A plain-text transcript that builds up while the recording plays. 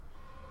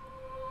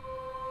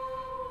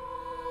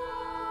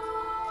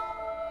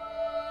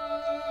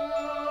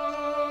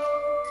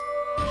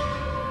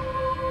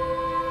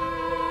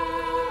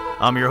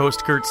I'm your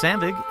host, Kurt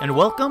Sandvig, and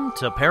welcome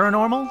to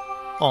Paranormal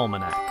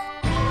Almanac.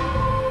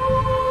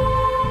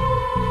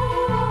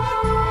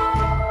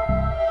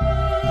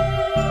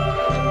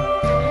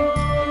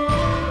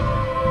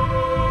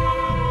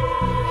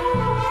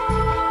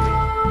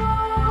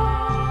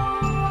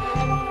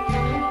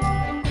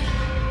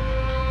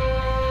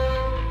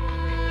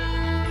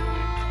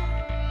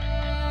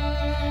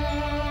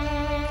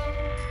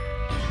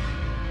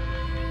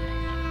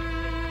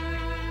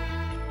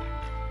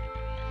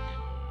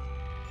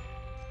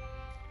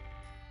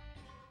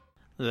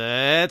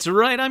 That's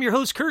right, I'm your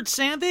host, Kurt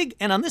Sandvig,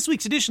 and on this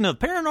week's edition of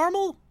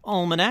Paranormal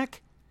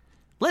Almanac,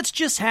 let's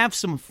just have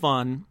some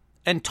fun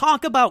and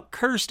talk about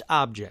cursed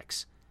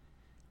objects.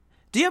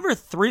 Do you ever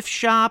thrift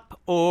shop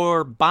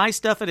or buy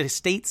stuff at an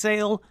estate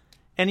sale,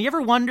 and you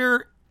ever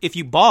wonder if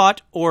you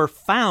bought or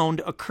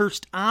found a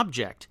cursed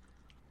object?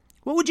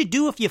 What would you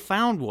do if you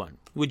found one?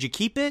 Would you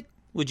keep it?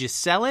 Would you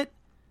sell it?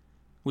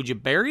 Would you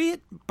bury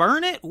it?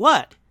 Burn it?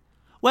 What?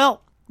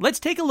 Well, let's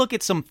take a look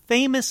at some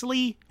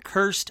famously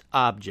cursed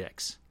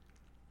objects.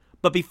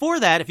 But before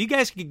that, if you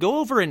guys could go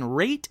over and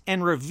rate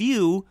and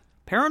review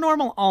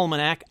Paranormal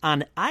Almanac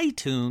on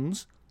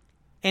iTunes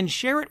and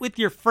share it with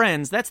your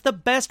friends, that's the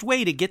best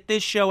way to get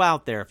this show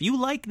out there. If you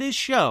like this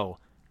show,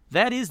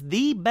 that is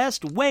the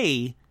best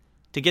way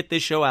to get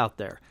this show out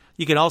there.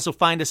 You can also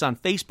find us on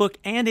Facebook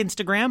and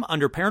Instagram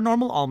under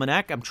Paranormal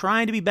Almanac. I'm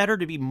trying to be better,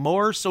 to be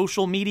more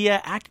social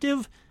media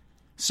active,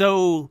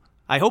 so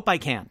I hope I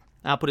can.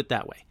 I'll put it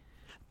that way.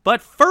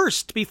 But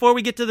first, before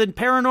we get to the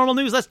paranormal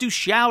news, let's do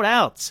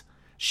shout-outs.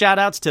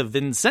 Shout-outs to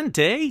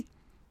Vincente,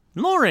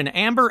 Lauren,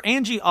 Amber,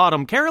 Angie,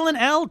 Autumn, Carolyn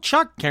L.,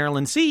 Chuck,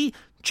 Carolyn C.,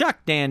 Chuck,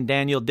 Dan,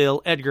 Daniel,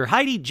 Dill, Edgar,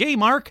 Heidi, J.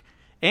 Mark,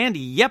 and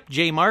yep,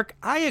 J. Mark,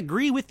 I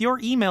agree with your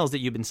emails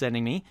that you've been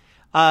sending me.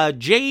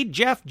 Jade,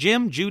 Jeff,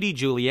 Jim, Judy,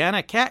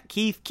 Juliana, Kat,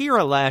 Keith,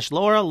 Kira, Lash,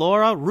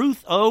 Laura,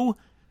 Ruth O.,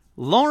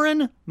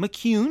 Lauren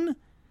McCune,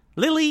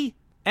 Lily,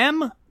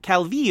 M.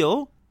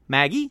 Calvillo,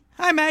 Maggie,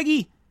 hi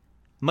Maggie,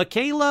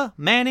 Michaela,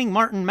 Manning,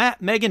 Martin,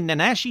 Matt, Megan,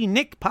 Nanashi,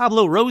 Nick,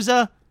 Pablo,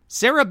 Rosa,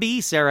 Sarah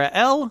B., Sarah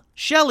L.,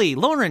 Shelley,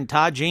 Lauren,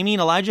 Todd, Jamie,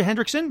 and Elijah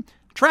Hendrickson,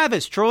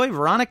 Travis, Troy,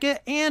 Veronica,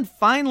 and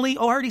finally,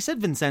 I already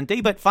said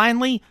Vincente, but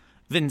finally,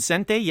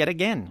 Vincente yet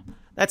again.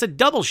 That's a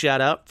double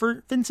shout-out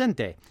for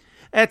Vincente.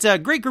 It's a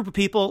great group of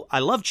people. I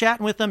love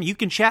chatting with them. You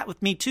can chat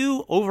with me,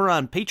 too, over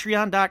on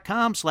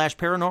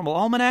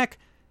patreon.com/paranormalalmanac.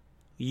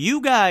 You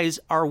guys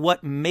are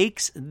what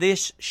makes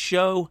this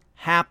show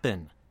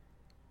happen.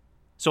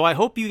 So I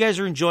hope you guys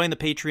are enjoying the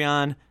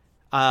Patreon.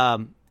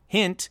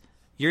 Hint,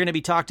 you're going to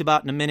be talked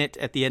about in a minute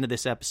at the end of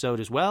this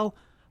episode as well.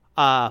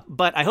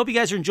 But I hope you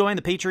guys are enjoying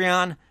the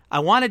Patreon. I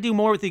want to do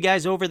more with you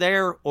guys over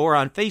there or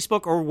on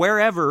Facebook or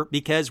wherever,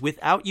 because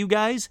without you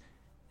guys,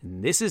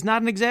 and this is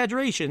not an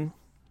exaggeration,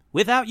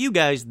 without you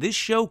guys, this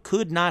show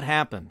could not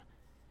happen.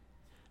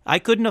 I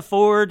couldn't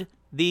afford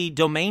the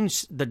domain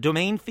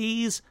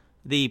fees,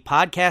 the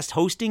podcast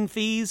hosting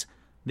fees,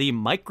 the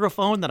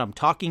microphone that I'm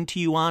talking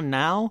to you on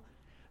now.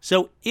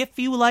 So if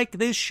you like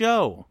this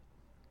show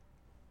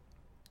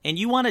and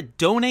you want to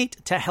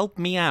donate to help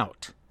me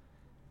out,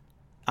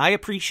 I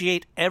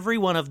appreciate every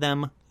one of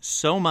them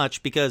so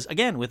much because,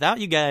 again,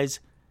 without you guys,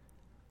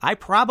 I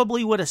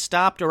probably would have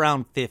stopped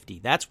around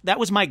 50. That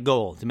was my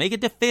goal, to make it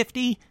to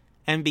 50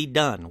 and be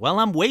done. Well,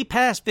 I'm way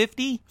past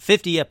 50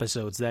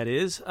 episodes, that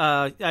is.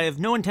 I have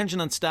no intention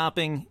on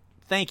stopping.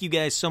 Thank you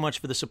guys so much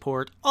for the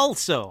support.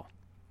 Also,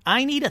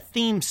 I need a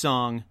theme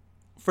song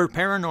for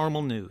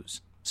paranormal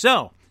news.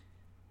 So,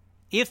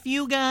 if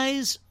you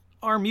guys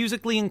are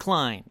musically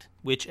inclined,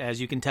 which, as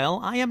you can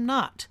tell, I am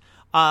not.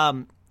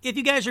 If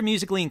you guys are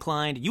musically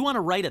inclined, you want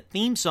to write a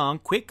theme song,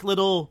 quick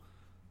little,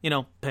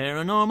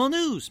 paranormal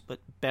news, but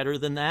better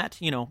than that,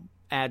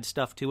 add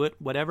stuff to it,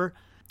 whatever.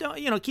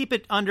 Don't, keep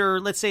it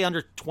under, let's say,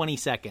 under 20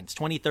 seconds,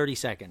 20, 30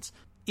 seconds.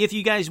 If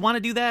you guys want to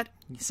do that,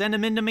 send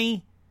them in to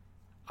me.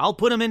 I'll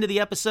put them into the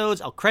episodes.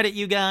 I'll credit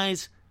you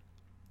guys.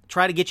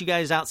 Try to get you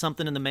guys out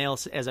something in the mail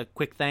as a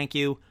quick thank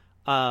you.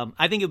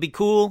 I think it would be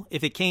cool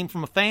if it came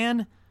from a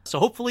fan. So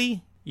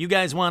hopefully you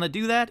guys want to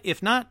do that.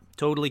 If not,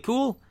 totally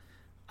cool.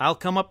 I'll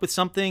come up with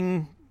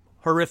something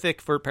horrific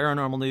for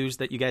paranormal news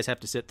that you guys have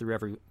to sit through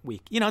every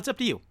week. It's up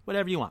to you.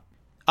 Whatever you want.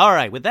 All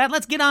right, with that,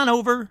 let's get on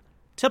over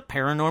to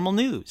paranormal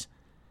news.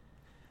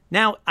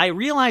 Now, I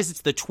realize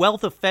it's the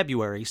 12th of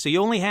February, so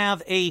you only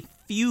have a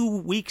few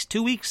weeks,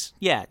 2 weeks?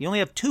 Yeah, you only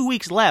have 2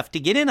 weeks left to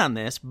get in on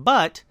this,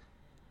 but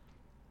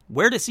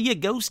where to see a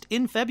ghost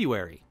in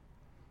February?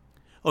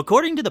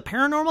 According to the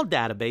Paranormal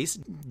Database,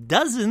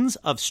 dozens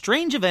of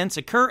strange events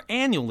occur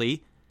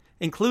annually,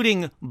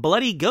 including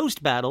bloody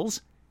ghost battles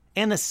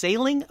and the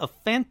sailing of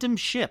phantom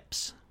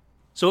ships.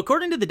 So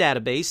according to the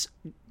database,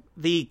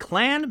 the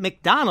Clan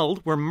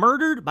MacDonald were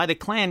murdered by the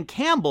Clan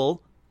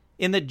Campbell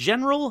in the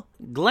general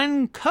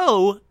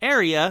Glencoe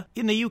area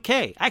in the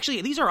UK.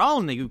 Actually, these are all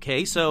in the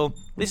UK, so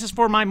this is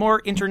for my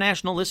more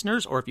international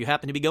listeners, or if you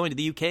happen to be going to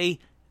the UK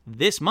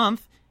this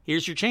month,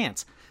 here's your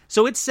chance.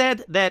 So it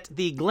said that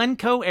the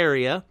Glencoe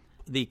area,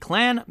 the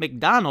Clan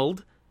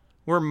MacDonald,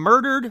 were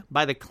murdered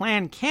by the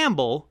Clan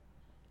Campbell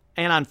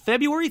And on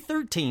February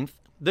 13th,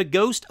 the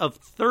ghost of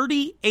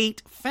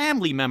 38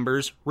 family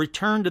members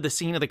returned to the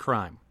scene of the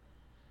crime.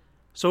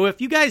 So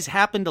if you guys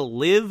happen to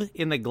live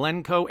in the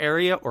Glencoe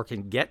area or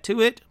can get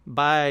to it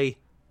by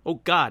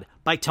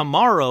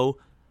tomorrow,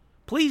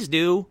 please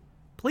do.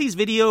 Please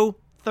video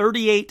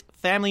 38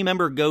 family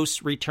member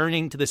ghosts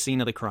returning to the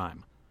scene of the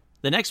crime.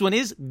 The next one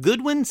is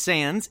Goodwin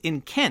Sands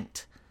in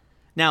Kent.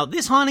 Now,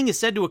 this haunting is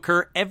said to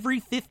occur every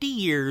 50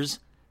 years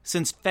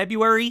since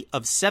February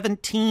of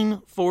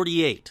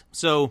 1748.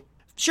 So,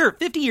 sure,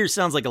 50 years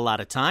sounds like a lot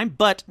of time,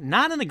 but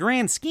not in the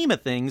grand scheme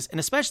of things, and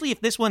especially if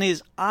this one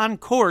is on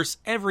course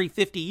every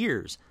 50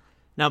 years.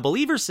 Now,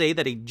 believers say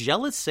that a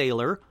jealous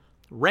sailor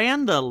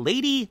ran the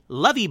Lady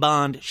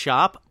Lovibond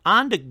shop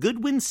onto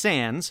Goodwin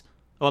Sands.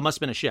 Oh, it must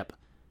have been a ship.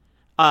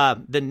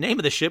 The name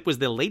of the ship was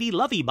the Lady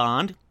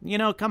Lovibond. You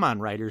know, come on,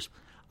 writers.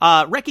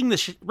 Wrecking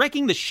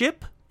the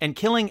ship and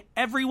killing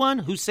everyone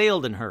who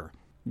sailed in her.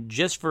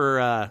 Just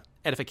for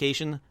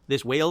edification,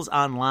 this Wales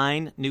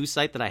Online news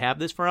site that I have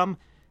this from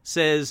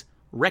says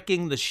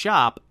wrecking the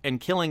shop and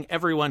killing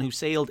everyone who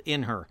sailed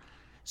in her.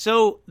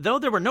 So, though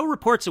there were no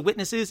reports of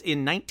witnesses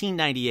in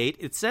 1998,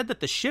 it's said that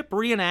the ship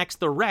reenacts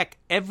the wreck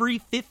every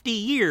 50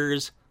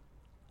 years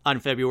on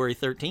February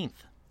 13th.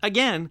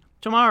 Again,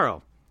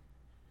 tomorrow.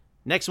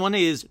 Next one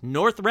is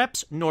North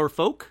Reps,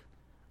 Norfolk.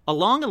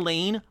 Along a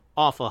lane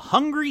off a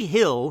Hungry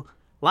Hill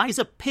lies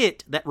a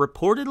pit that's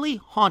reportedly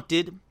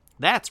haunted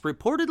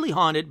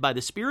by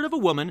the spirit of a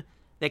woman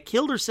that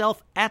killed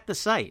herself at the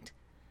site.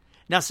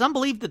 Now, some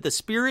believe that the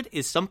spirit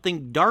is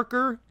something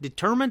darker,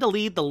 determined to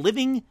lead the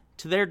living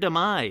to their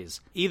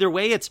demise. Either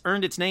way, it's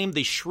earned its name,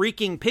 the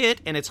Shrieking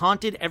Pit, and it's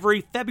haunted every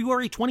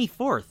February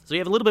 24th. So you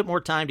have a little bit more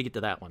time to get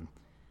to that one.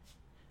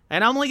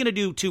 And I'm only going to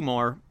do two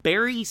more.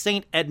 Bury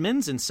St.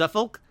 Edmunds in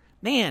Suffolk.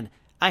 Man,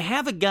 I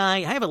have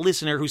a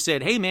listener who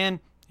said, hey man,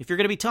 if you're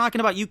going to be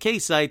talking about UK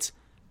sites,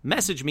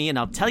 message me and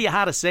I'll tell you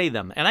how to say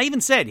them. And I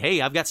even said,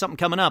 hey, I've got something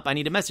coming up. I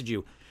need to message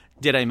you.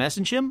 Did I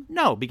message him?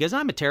 No, because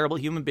I'm a terrible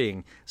human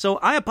being. So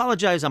I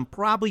apologize. I'm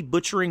probably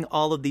butchering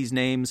all of these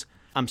names.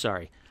 I'm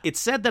sorry. It's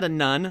said that a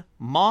nun,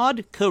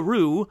 Maud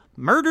Carew,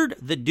 murdered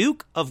the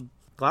Duke of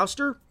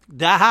Gloucester?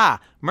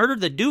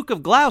 Murdered the Duke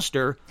of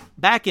Gloucester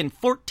back in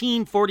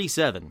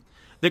 1447.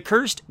 The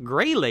cursed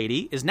Grey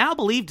Lady is now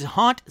believed to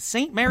haunt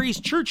St. Mary's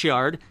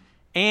Churchyard,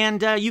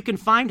 and you can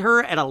find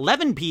her at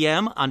 11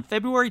 p.m. on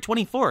February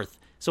 24th.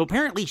 So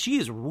apparently she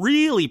is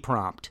really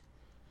prompt.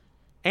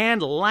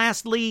 And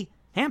lastly,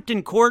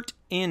 Hampton Court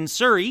in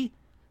Surrey.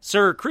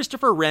 Sir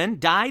Christopher Wren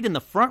died in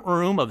the front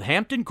room of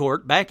Hampton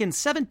Court back in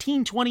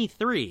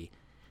 1723.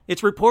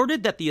 It's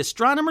reported that the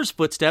astronomer's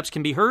footsteps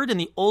can be heard in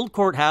the old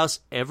courthouse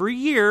every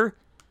year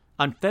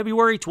on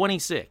February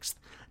 26th.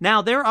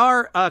 Now, there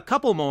are a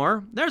couple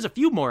more. There's a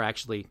few more,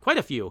 actually. Quite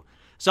a few.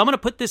 So I'm going to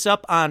put this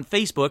up on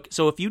Facebook.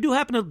 So if you do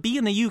happen to be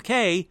in the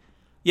UK,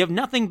 you have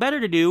nothing better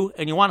to do,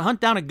 and you want to hunt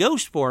down a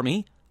ghost for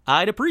me,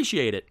 I'd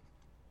appreciate it.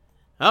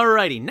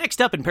 Alrighty,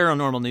 next up in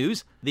paranormal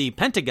news, the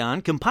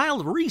Pentagon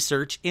compiled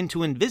research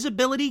into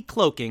invisibility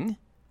cloaking,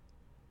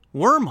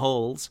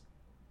 wormholes,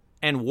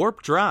 and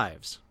warp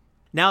drives.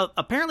 Now,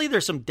 apparently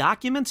there's some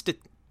documents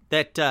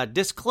that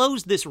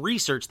disclose this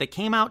research that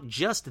came out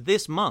just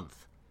this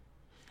month.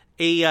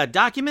 A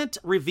document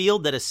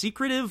revealed that a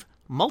secretive,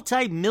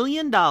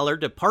 multi-million-dollar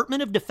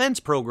Department of Defense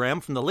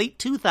program from the late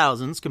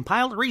 2000s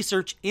compiled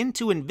research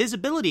into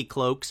invisibility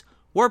cloaks,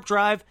 warp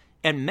drive,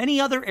 and many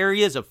other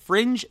areas of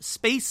fringe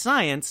space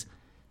science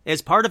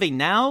as part of a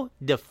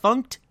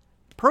now-defunct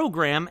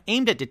program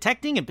aimed at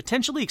detecting and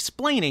potentially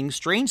explaining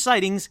strange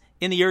sightings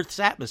in the Earth's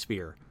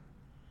atmosphere.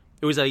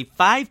 It was a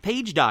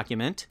 5-page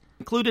document,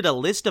 included a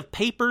list of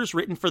papers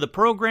written for the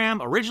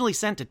program, originally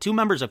sent to 2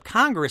 members of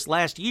Congress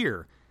last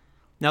year.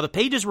 Now, the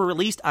pages were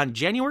released on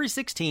January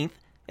 16th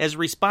as a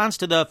response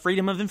to the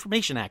Freedom of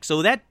Information Act,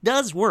 so that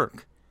does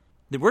work.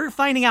 We're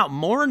finding out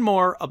more and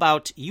more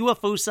about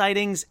UFO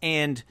sightings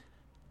and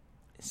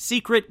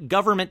secret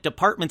government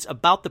departments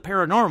about the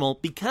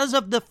paranormal because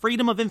of the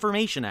Freedom of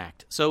Information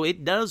Act, so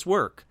it does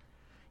work.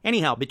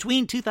 Anyhow,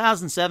 between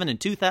 2007 and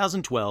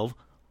 2012,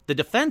 the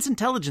Defense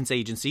Intelligence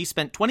Agency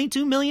spent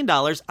 $22 million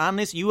on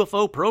this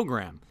UFO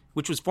program,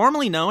 which was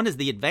formerly known as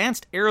the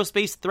Advanced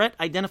Aerospace Threat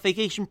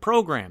Identification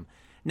Program.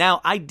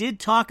 Now, I did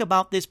talk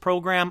about this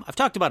program. I've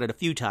talked about it a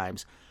few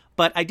times,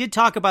 but I did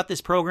talk about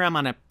this program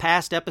on a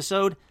past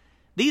episode.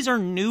 These are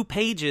new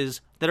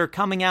pages that are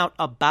coming out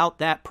about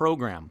that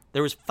program.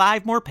 There was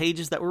 5 more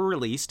pages that were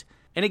released.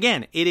 And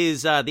again, it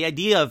is the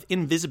idea of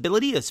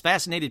invisibility has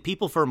fascinated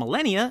people for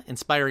millennia,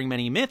 inspiring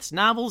many myths,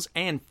 novels,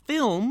 and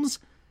films.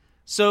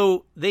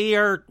 So they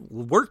are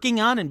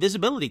working on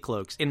invisibility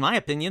cloaks. In my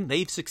opinion,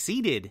 they've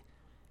succeeded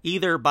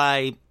either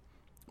by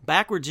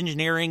backwards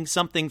engineering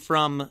something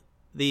from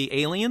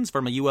the aliens,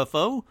 from a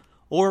UFO,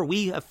 or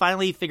we have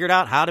finally figured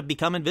out how to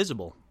become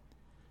invisible.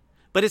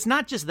 But it's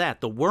not just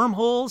that. The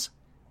wormholes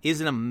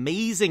is an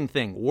amazing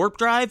thing. Warp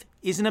drive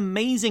is an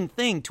amazing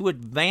thing to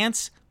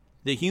advance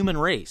the human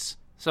race.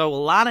 So a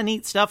lot of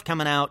neat stuff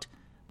coming out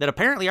that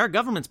apparently our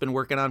government's been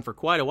working on for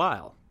quite a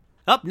while.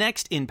 Up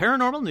next in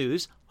paranormal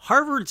news,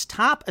 Harvard's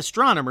top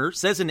astronomer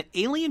says an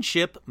alien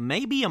ship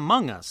may be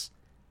among us,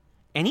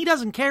 and he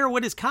doesn't care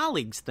what his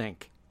colleagues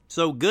think.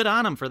 So good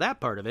on him for that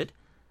part of it.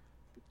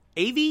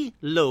 Avi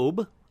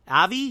Loeb,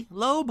 I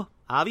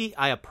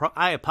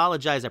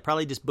apologize, I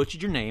probably just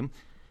butchered your name,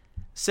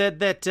 said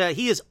that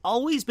he has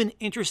always been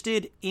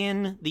interested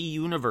in the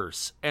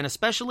universe, and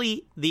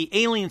especially the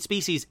alien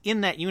species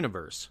in that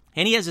universe.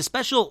 And he has a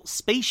special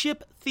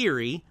spaceship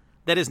theory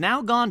that has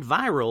now gone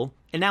viral,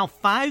 and now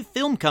 5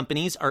 film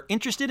companies are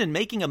interested in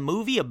making a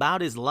movie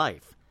about his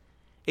life.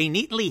 A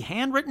neatly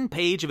handwritten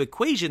page of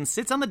equations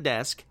sits on the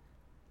desk,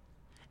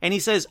 and he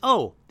says,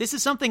 oh, this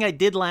is something I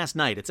did last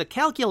night. It's a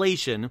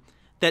calculation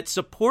that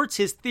supports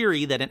his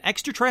theory that an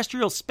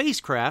extraterrestrial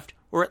spacecraft,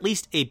 or at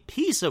least a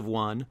piece of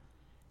one,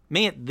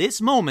 may at this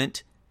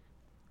moment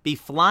be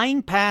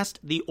flying past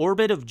the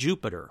orbit of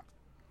Jupiter.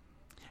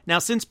 Now,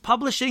 since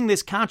publishing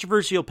this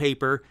controversial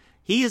paper,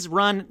 he has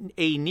run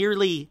a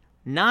nearly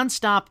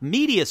nonstop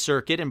media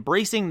circuit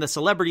embracing the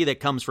celebrity that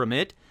comes from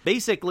it.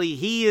 Basically,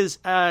 he is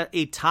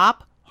a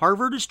top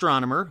Harvard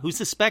astronomer who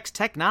suspects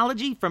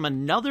technology from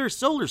another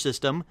solar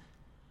system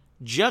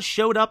just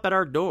showed up at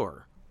our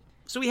door.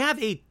 So we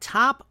have a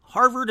top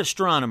Harvard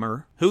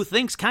astronomer who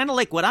thinks, kind of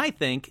like what I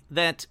think,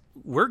 that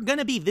we're going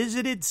to be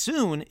visited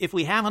soon if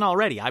we haven't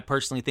already. I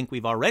personally think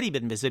we've already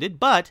been visited,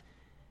 but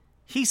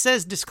he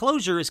says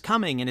disclosure is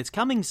coming, and it's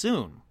coming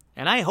soon.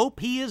 And I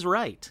hope he is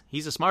right.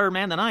 He's a smarter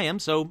man than I am,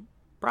 so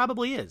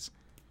probably is.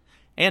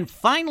 And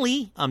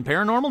finally, on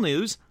paranormal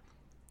news,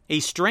 a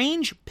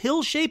strange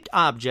pill-shaped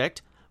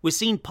object was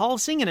seen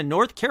pulsing in a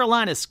North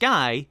Carolina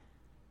sky,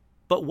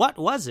 but what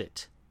was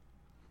it?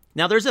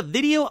 Now, there's a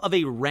video of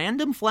a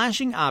random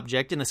flashing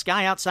object in the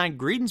sky outside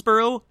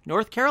Greensboro,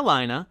 North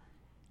Carolina,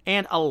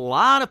 and a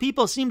lot of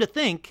people seem to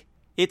think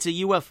it's a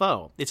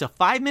UFO. It's a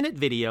 5-minute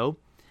video.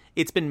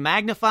 It's been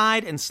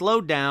magnified and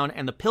slowed down,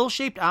 and the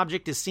pill-shaped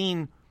object is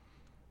seen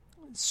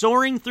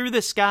soaring through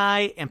the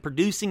sky and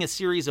producing a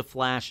series of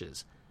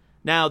flashes.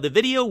 Now, the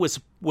video was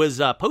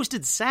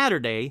posted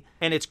Saturday,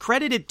 and it's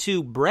credited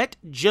to Brett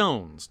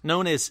Jones,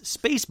 known as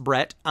Space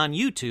Brett on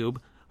YouTube,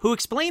 who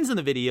explains in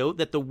the video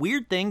that the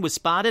weird thing was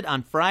spotted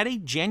on Friday,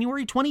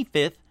 January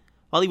 25th,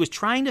 while he was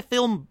trying to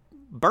film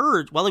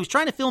birds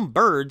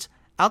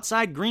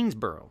outside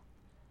Greensboro.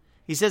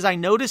 He says, I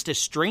noticed a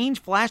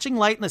strange flashing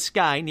light in the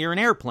sky near an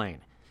airplane.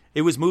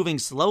 It was moving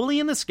slowly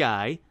in the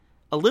sky,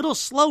 a little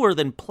slower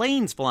than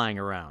planes flying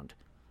around.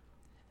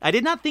 I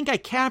did not think I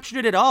captured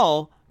it at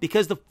all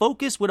because the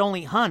focus would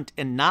only hunt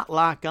and not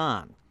lock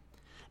on.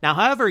 Now,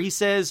 however, he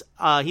says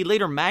he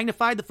later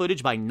magnified the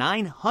footage by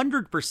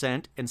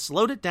 900% and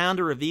slowed it down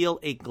to reveal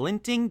a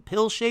glinting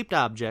pill-shaped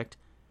object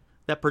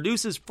that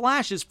produces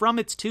flashes from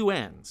its 2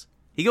 ends.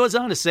 He goes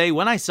on to say,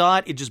 when I saw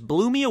it, it just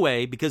blew me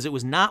away because it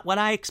was not what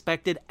I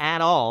expected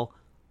at all.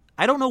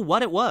 I don't know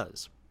what it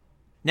was.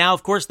 Now,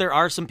 of course, there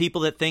are some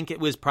people that think it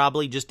was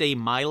probably just a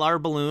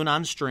Mylar balloon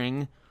on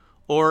string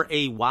or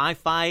a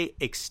Wi-Fi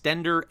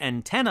extender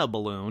antenna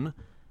balloon,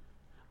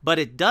 but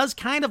it does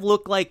kind of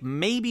look like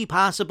maybe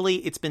possibly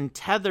it's been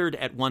tethered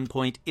at one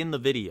point in the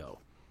video.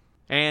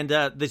 And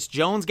this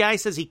Jones guy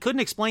says he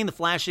couldn't explain the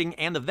flashing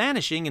and the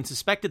vanishing and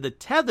suspected the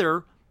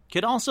tether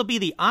could also be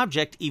the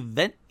object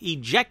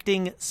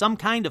ejecting some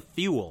kind of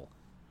fuel.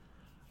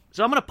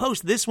 So I'm going to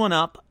post this one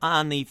up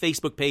on the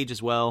Facebook page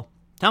as well.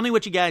 Tell me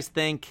what you guys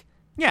think.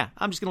 Yeah,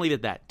 I'm just going to leave it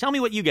at that. Tell me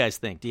what you guys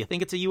think. Do you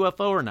think it's a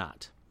UFO or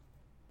not?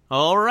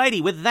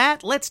 Alrighty, with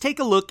that, let's take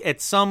a look at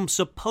some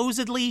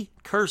supposedly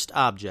cursed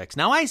objects.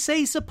 Now, I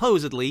say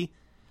supposedly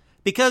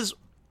because,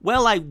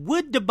 well, I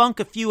would debunk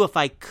a few if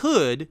I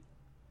could,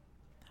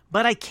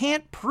 but I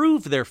can't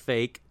prove they're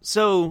fake,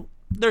 so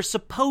they're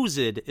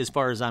supposed as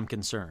far as I'm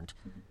concerned.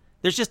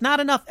 There's just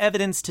not enough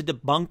evidence to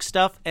debunk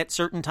stuff at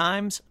certain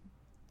times,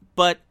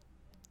 but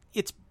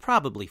it's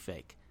probably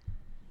fake.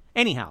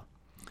 Anyhow,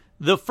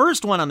 the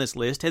first one on this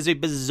list has a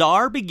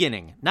bizarre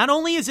beginning. Not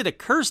only is it a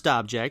cursed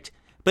object,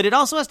 but it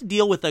also has to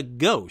deal with a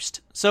ghost.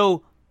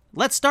 So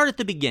let's start at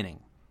the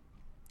beginning.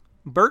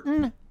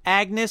 Burton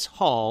Agnes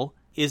Hall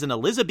is an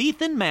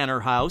Elizabethan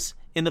manor house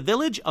in the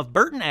village of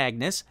Burton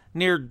Agnes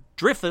near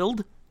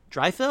Driffield.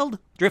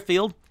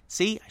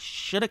 See, I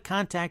should have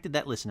contacted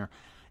that listener.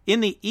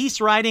 In the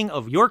East Riding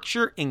of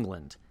Yorkshire,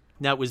 England.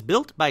 Now, it was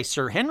built by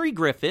Sir Henry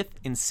Griffith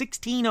in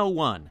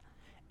 1601.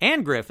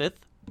 Anne Griffith,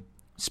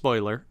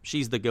 spoiler,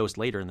 she's the ghost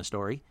later in the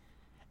story.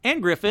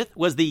 Anne Griffith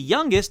was the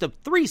youngest of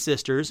 3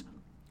 sisters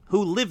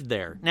who lived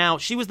there. Now,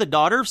 she was the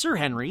daughter of Sir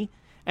Henry,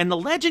 and the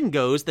legend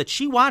goes that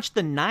she watched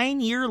the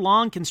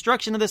 9-year-long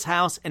construction of this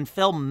house and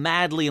fell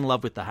madly in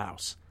love with the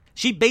house.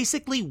 She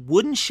basically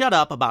wouldn't shut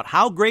up about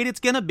how great it's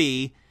going to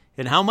be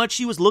and how much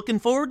she was looking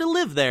forward to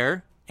live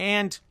there,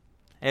 and,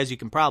 as you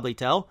can probably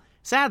tell,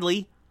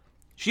 sadly,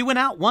 she went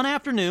out one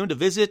afternoon to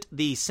visit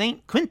the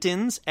St.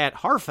 Quintins at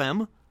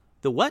Harfham.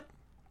 The what?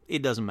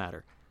 It doesn't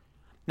matter.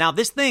 Now,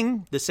 this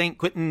thing, the St.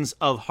 Quintins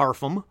of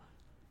Harfham,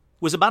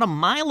 was about a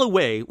mile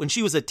away when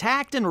she was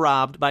attacked and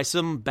robbed by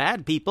some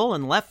bad people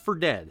and left for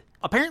dead.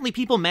 Apparently,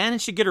 people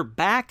managed to get her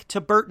back to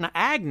Burton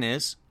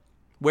Agnes,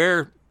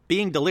 where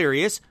being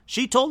delirious,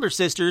 she told her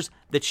sisters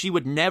that she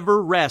would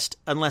never rest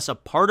unless a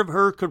part of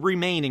her could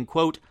remain in,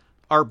 quote,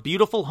 our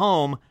beautiful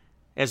home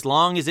as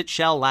long as it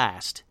shall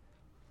last.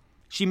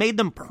 She made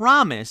them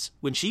promise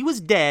when she was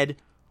dead,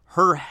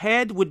 her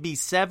head would be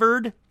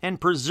severed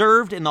and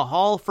preserved in the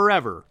hall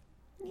forever.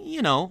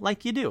 You know,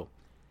 like you do.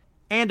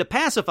 And to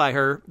pacify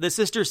her, the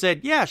sister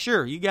said, yeah,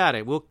 sure, you got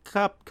it. We'll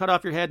cut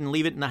off your head and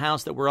leave it in the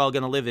house that we're all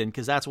going to live in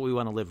because that's what we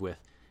want to live with.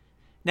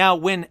 Now,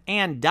 when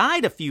Anne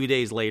died a few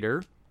days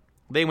later,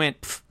 they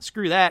went,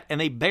 screw that, and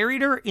they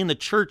buried her in the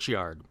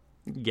churchyard.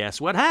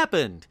 Guess what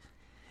happened?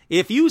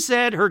 If you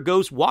said her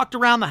ghost walked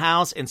around the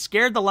house and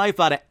scared the life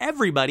out of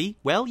everybody,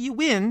 well, you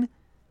win.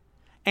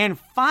 And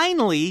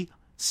finally,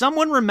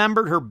 someone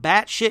remembered her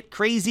batshit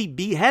crazy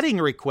beheading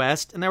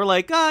request, and they were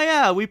like, oh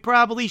yeah, we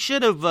probably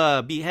should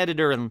have beheaded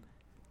her and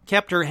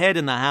kept her head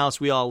in the house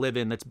we all live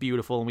in that's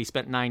beautiful and we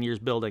spent 9 years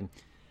building.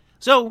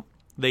 So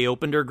they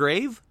opened her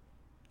grave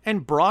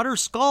and brought her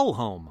skull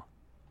home.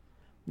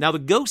 Now the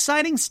ghost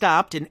sighting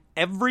stopped and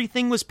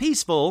everything was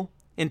peaceful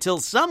until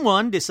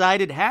someone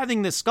decided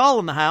having the skull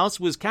in the house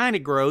was kind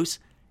of gross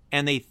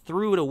and they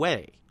threw it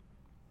away.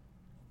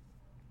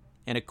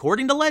 And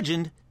according to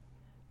legend,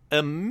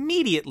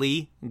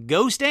 immediately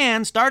Ghost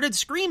Anne started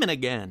screaming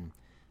again.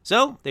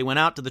 So they went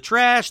out to the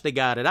trash, they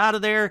got it out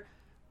of there,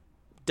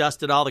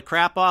 dusted all the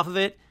crap off of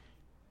it,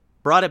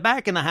 brought it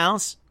back in the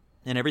house,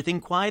 and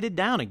everything quieted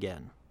down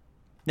again.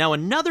 Now,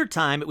 another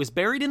time, it was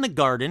buried in the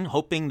garden,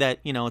 hoping that,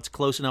 it's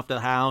close enough to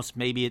the house,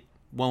 maybe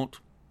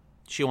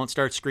she won't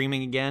start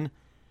screaming again.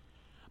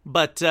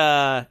 But,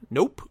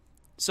 nope.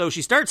 So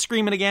she starts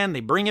screaming again, they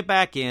bring it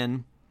back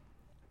in.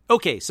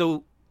 Okay,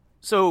 so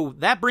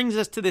that brings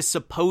us to this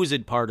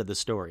supposed part of the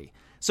story.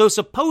 So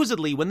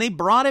supposedly, when they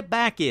brought it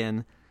back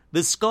in,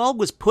 the skull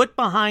was put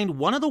behind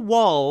one of the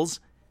walls.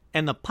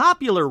 And the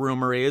popular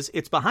rumor is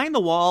it's behind the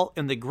wall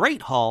in the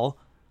Great Hall,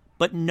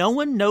 but no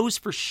one knows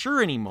for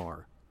sure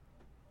anymore.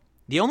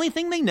 The only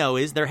thing they know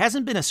is there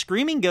hasn't been a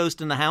screaming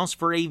ghost in the house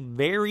for a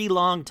very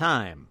long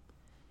time.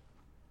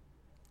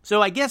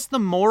 So I guess the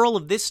moral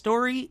of this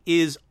story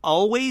is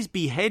always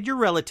behead your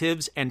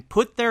relatives and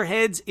put their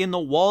heads in the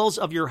walls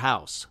of your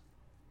house.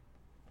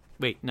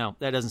 Wait, no,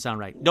 that doesn't sound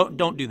right.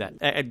 Don't do that.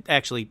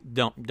 Actually,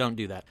 don't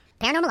do that.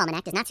 Paranormal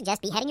Almanac does not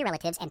suggest beheading your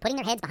relatives and putting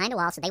their heads behind a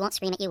wall so they won't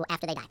scream at you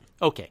after they die.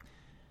 Okay.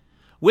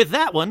 With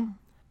that one,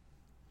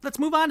 let's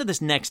move on to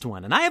this next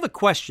one. And I have a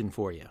question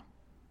for you.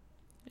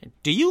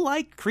 Do you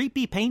like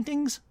creepy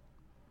paintings?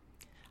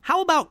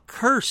 How about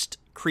cursed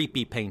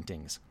creepy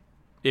paintings?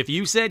 If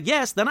you said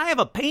yes, then I have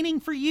a painting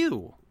for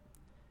you.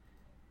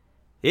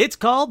 It's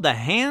called the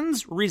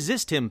Hands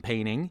Resist Him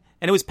painting,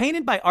 and it was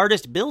painted by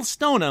artist Bill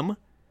Stoneham,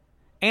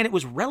 and it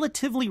was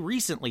relatively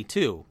recently,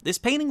 too. This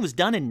painting was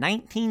done in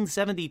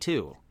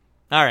 1972.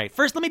 All right,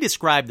 first let me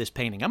describe this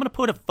painting. I'm going to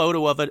put a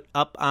photo of it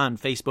up on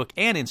Facebook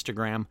and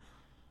Instagram,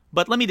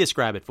 but let me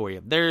describe it for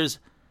you.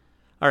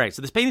 All right,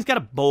 so this painting's got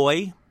a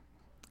boy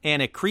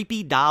and a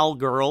creepy doll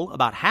girl,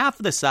 about half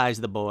the size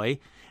of the boy,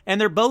 and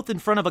they're both in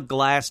front of a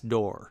glass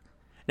door.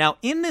 Now,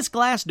 in this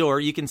glass door,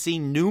 you can see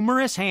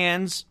numerous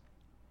hands,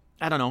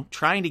 I don't know,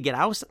 trying to get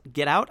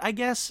out, I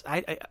guess?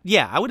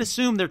 I would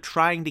assume they're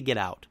trying to get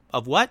out.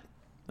 Of what?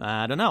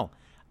 I don't know.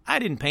 I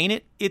didn't paint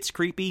it. It's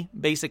creepy.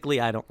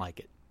 Basically, I don't like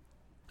it.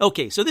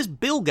 Okay, so this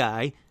Bill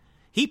guy,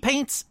 he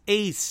paints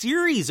a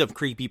series of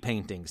creepy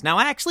paintings. Now,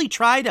 I actually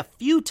tried a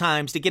few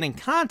times to get in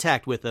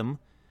contact with him,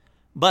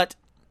 but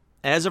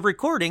as of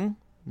recording,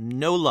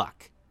 no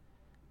luck.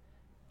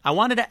 I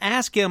wanted to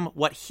ask him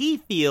what he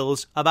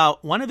feels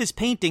about one of his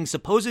paintings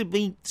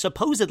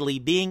supposedly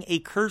being a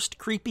cursed,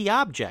 creepy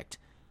object.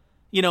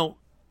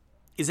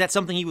 Is that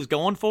something he was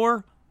going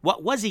for?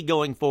 What was he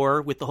going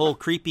for with the whole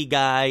creepy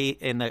guy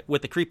and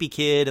with the creepy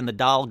kid and the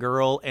doll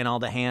girl and all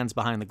the hands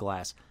behind the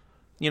glass?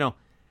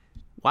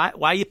 Why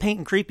are you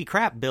painting creepy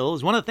crap, Bill?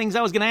 Is one of the things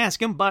I was going to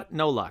ask him, but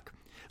no luck.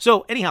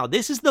 So anyhow,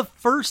 this is the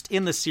first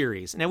in the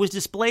series, and it was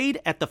displayed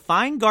at the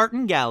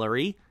Feingarten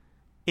Gallery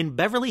in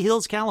Beverly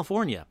Hills,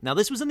 California. Now,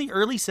 this was in the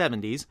early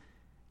 70s,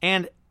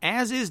 and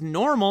as is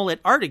normal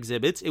at art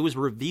exhibits, it was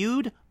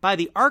reviewed by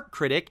the art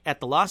critic at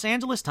the Los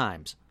Angeles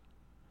Times.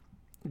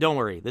 Don't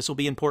worry, this will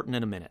be important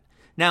in a minute.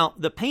 Now,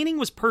 the painting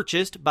was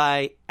purchased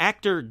by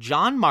actor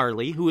John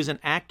Marley, who is an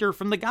actor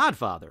from The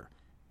Godfather.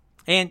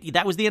 And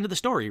that was the end of the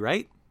story,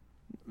 right?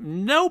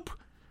 Nope.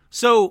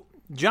 So,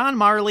 John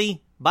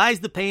Marley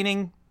buys the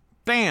painting,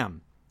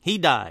 bam, he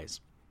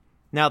dies.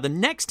 Now, the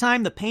next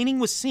time the painting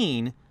was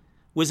seen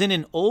was in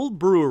an old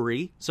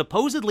brewery,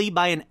 supposedly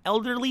by an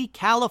elderly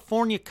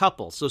California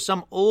couple. So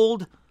some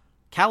old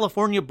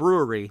California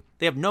brewery.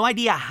 They have no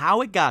idea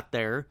how it got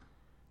there.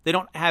 They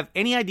don't have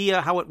any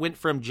idea how it went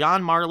from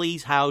John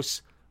Marley's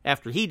house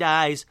after he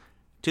dies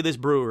to this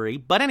brewery.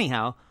 But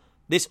anyhow,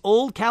 this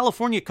old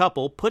California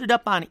couple put it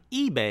up on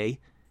eBay,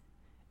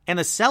 and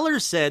the seller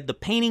said the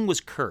painting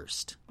was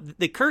cursed.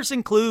 The curse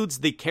includes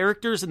the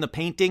characters in the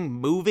painting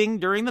moving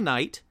during the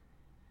night,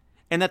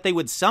 and that they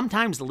would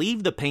sometimes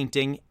leave the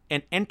painting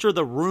and enter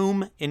the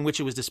room in which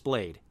it was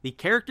displayed. The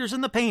characters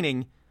in the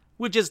painting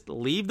would just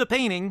leave the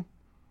painting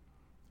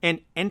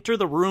and enter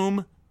the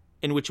room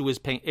in which it was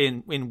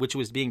in which it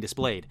was being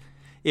displayed.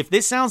 If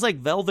this sounds like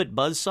Velvet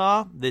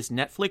Buzzsaw, this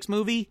Netflix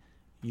movie,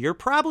 you're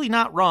probably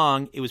not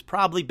wrong. It was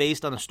probably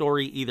based on a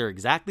story either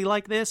exactly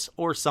like this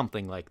or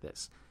something like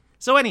this.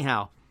 So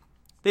anyhow,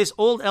 this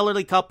old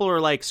elderly couple are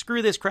like,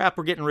 screw this crap,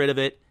 we're getting rid of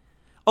it.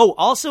 Oh,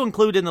 also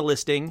included in the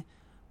listing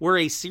were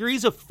a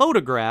series of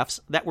photographs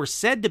that were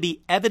said to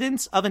be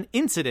evidence of an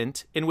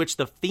incident in which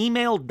the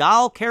female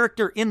doll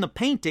character in the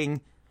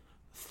painting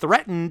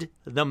threatened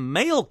the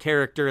male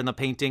character in the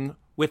painting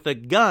with a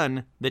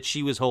gun that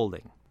she was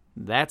holding.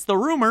 That's the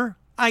rumor.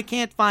 I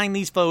can't find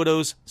these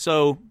photos,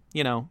 so,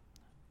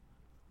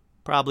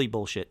 probably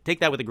bullshit. Take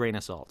that with a grain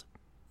of salt.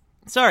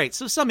 It's all right,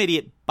 so some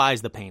idiot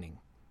buys the painting.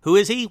 Who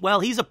is he? Well,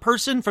 he's a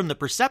person from the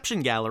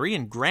Perception Gallery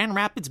in Grand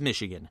Rapids,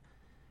 Michigan.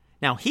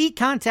 Now, he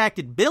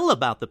contacted Bill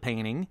about the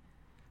painting,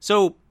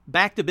 so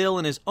back to Bill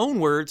in his own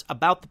words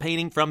about the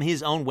painting from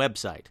his own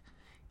website.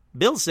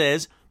 Bill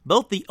says,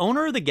 both the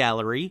owner of the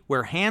gallery,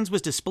 where Hands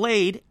was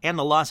displayed, and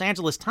the Los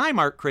Angeles Times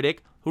art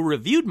critic who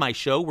reviewed my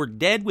show were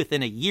dead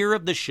within a year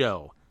of the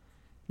show.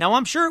 Now,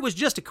 I'm sure it was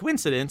just a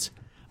coincidence,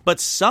 but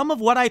some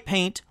of what I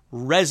paint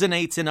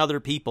resonates in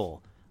other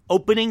people,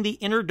 opening the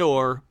inner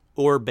door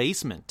or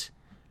basement.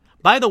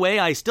 By the way,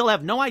 I still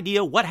have no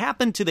idea what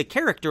happened to the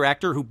character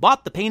actor who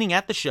bought the painting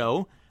at the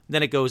show.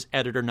 Then it goes,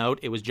 editor note,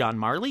 it was John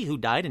Marley, who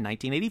died in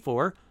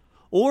 1984,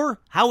 or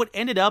how it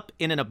ended up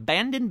in an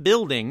abandoned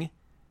building,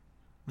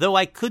 though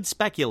I could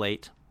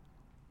speculate.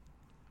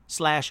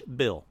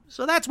 /Bill.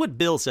 So that's what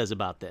Bill says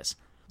about this.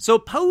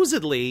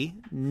 Supposedly,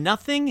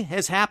 nothing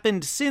has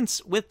happened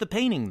since with the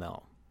painting,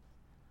 though.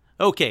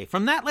 Okay,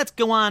 from that, let's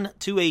go on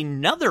to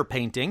another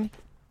painting.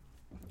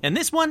 And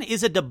this one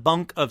is a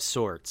debunk of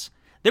sorts.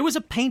 There was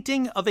a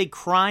painting of a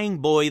crying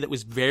boy that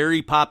was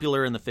very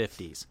popular in the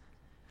 50s.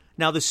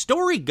 Now, the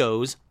story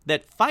goes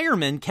that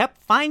firemen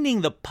kept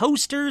finding the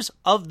posters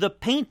of the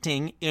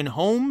painting in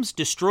homes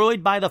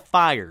destroyed by the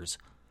fires.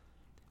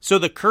 So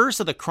the curse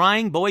of the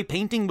crying boy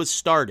painting was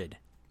started.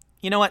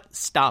 You know what?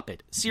 Stop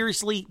it.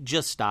 Seriously,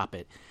 just stop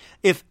it.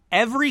 If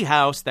every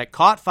house that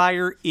caught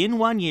fire in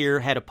 1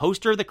 year had a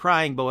poster of the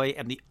crying boy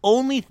and the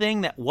only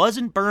thing that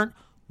wasn't burnt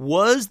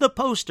was the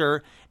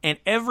poster, and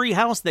every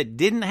house that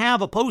didn't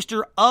have a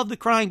poster of the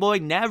crying boy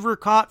never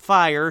caught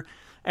fire,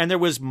 and there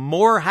was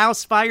more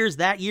house fires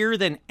that year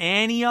than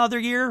any other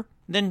year,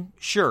 then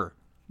sure,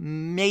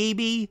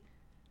 maybe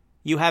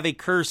you have a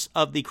curse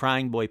of the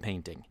crying boy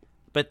painting.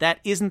 But that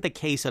isn't the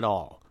case at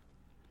all.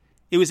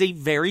 It was a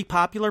very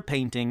popular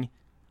painting.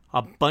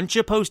 A bunch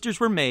of posters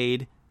were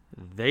made.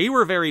 They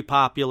were very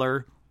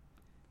popular.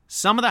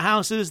 Some of the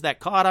houses that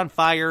caught on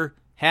fire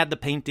had the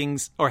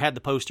paintings or had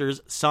the posters,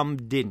 some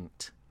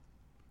didn't.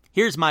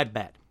 Here's my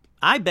bet.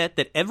 I bet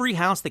that every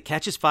house that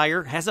catches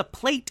fire has a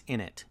plate in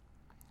it.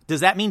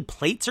 Does that mean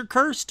plates are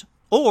cursed?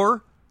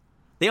 Or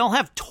they all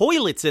have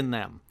toilets in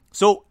them.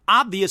 So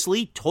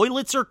obviously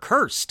toilets are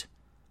cursed.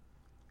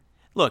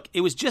 Look, it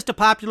was just a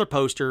popular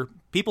poster.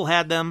 People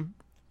had them.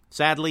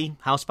 Sadly,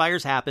 house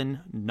fires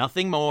happen.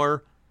 Nothing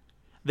more.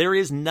 There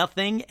is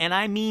nothing, and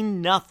I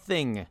mean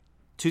nothing,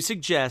 to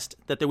suggest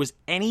that there was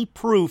any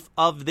proof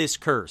of this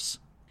curse.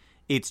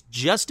 It's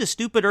just a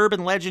stupid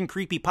urban legend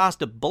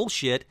creepypasta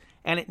bullshit,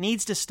 and it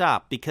needs to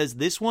stop because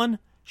this one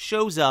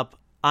shows up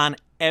on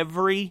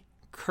every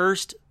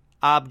cursed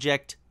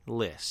object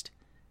list.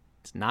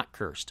 It's not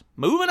cursed.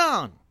 Moving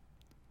on.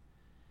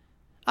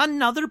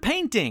 Another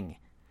painting.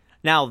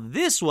 Now,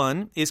 this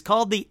one is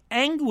called the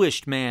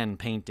Anguished Man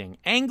painting.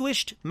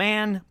 Anguished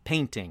Man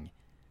painting.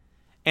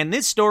 And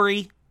this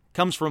story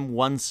comes from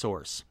one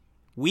source,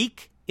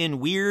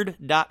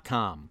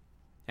 weekinweird.com,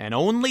 and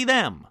only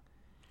them.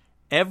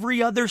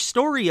 Every other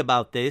story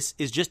about this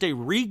is just a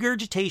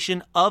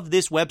regurgitation of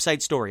this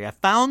website story. I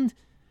found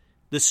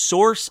the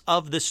source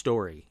of the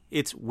story.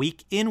 It's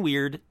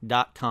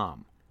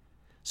weekinweird.com.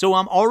 So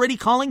I'm already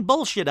calling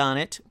bullshit on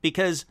it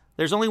because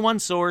there's only one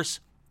source.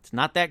 It's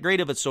not that great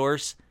of a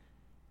source.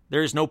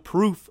 There is no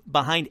proof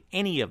behind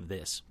any of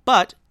this.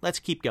 But let's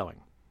keep going.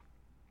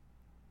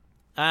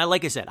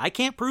 Like I said, I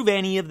can't prove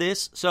any of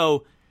this.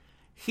 So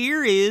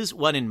here is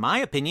what, in my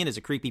opinion, is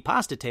a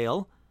creepypasta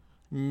tale.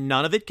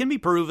 None of it can be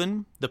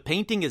proven. The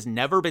painting has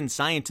never been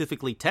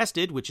scientifically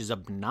tested, which is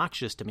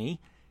obnoxious to me.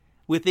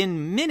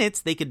 Within minutes,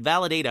 they could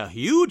validate a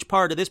huge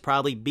part of this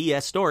probably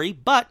BS story,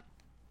 but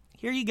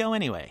here you go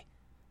anyway.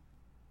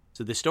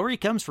 So the story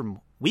comes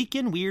from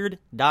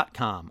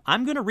weekinweird.com.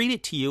 I'm going to read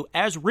it to you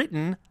as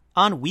written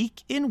on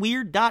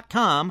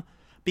weekinweird.com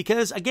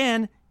because,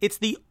 again, it's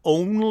the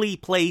only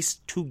place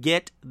to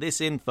get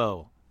this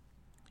info.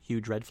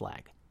 Huge red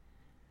flag.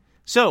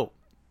 So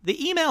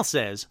the email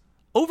says,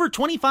 over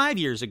 25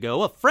 years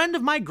ago, a friend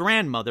of my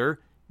grandmother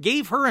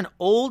gave her an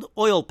old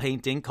oil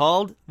painting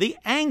called The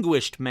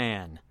Anguished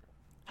Man.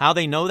 How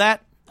they know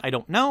that, I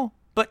don't know,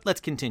 but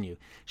let's continue.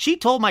 She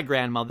told my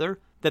grandmother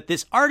that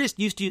this artist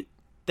used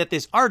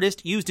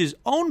his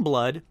own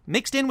blood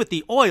mixed in with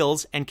the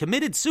oils and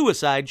committed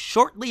suicide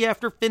shortly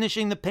after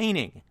finishing the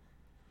painting.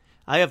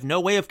 I have no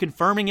way of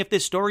confirming if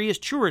this story is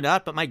true or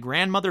not, but my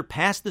grandmother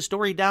passed the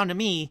story down to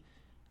me.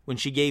 when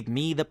she gave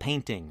me the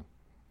painting.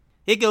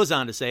 It goes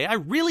on to say, I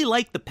really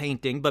liked the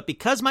painting, but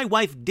because my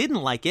wife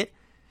didn't like it,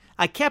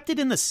 I kept it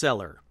in the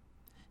cellar.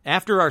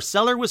 After our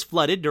cellar was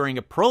flooded during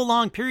a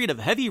prolonged period of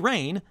heavy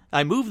rain,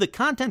 I moved the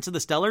contents of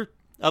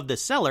the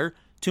cellar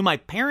to my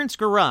parents'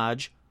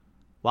 garage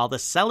while the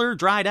cellar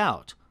dried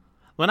out.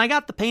 When I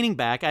got the painting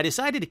back, I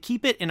decided to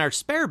keep it in our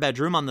spare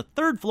bedroom on the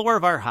 3rd floor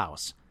of our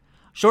house.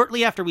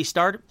 Shortly after, we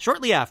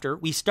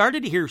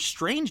started to hear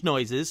strange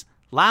noises,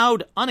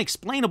 loud,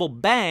 unexplainable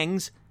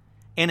bangs,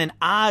 and an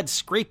odd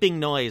scraping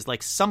noise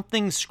like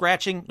someone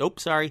scratching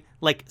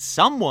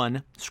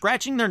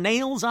their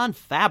nails on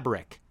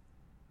fabric.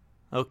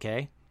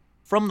 Okay.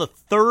 From the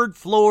 3rd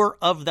floor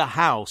of the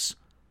house.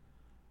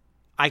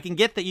 I can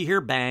get that you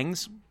hear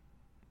bangs.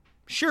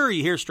 Sure,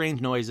 you hear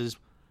strange noises,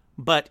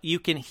 but you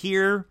can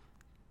hear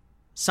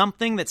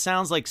something that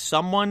sounds like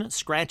someone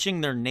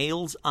scratching their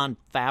nails on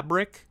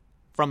fabric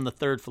from the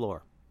 3rd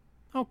floor.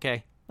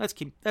 Okay, let's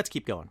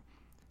keep going.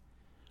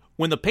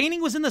 When the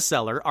painting was in the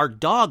cellar, our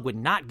dog would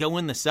not go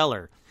in the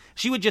cellar.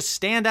 She would just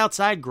stand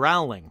outside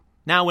growling.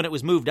 Now, when it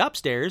was moved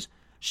upstairs,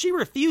 she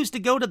refused to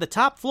go to the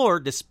top floor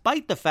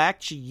despite the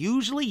fact she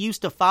usually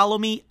used to follow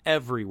me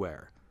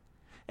everywhere.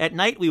 At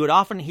night, we would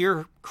often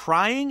hear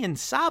crying and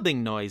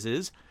sobbing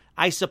noises.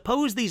 I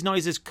suppose these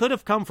noises could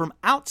have come from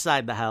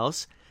outside the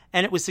house,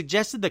 and it was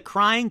suggested the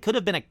crying could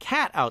have been a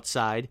cat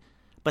outside,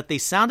 but they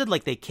sounded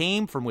like they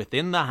came from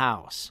within the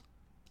house.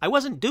 I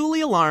wasn't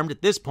duly alarmed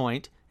at this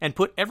point and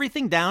put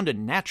everything down to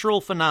natural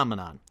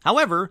phenomenon.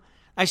 However,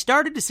 I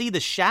started to see the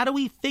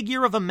shadowy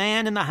figure of a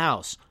man in the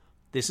house.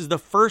 This is the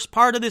first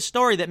part of this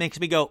story that makes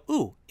me go,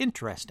 ooh,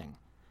 interesting.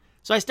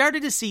 So I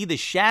started to see the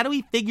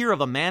shadowy figure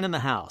of a man in the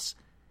house.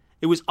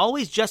 It was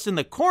always just in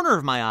the corner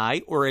of my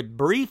eye or a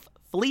brief,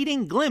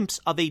 fleeting glimpse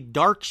of a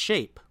dark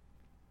shape.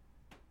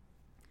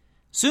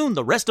 Soon,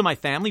 the rest of my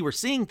family were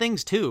seeing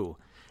things too.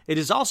 It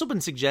has also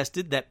been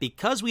suggested that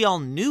because we all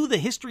knew the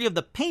history of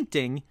the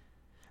painting,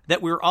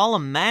 that we were all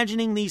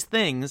imagining these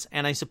things,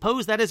 and I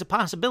suppose that is a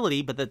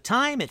possibility, but at the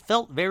time it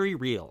felt very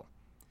real.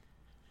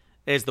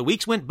 As the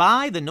weeks went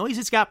by, the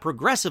noises got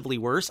progressively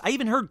worse. I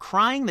even heard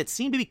crying that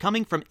seemed to be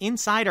coming from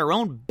inside our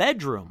own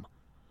bedroom.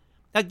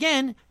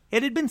 Again,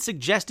 it had been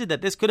suggested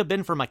that this could have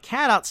been from a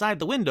cat outside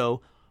the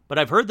window, but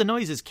I've heard the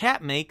noises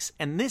cat makes,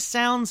 and this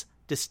sounds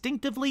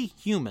distinctively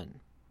human.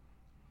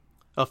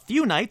 A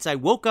few nights I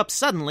woke up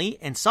suddenly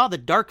and saw the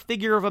dark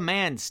figure of a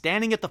man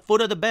standing at the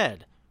foot of the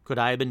bed. Could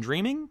I have been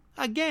dreaming?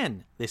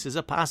 Again, this is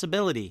a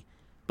possibility,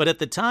 but at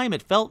the time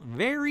it felt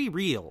very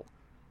real.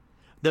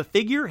 The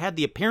figure had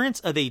the appearance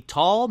of a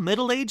tall,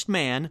 middle-aged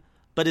man,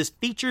 but his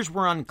features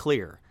were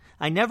unclear.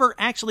 I never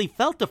actually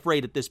felt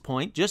afraid at this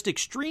point, just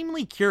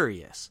extremely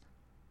curious.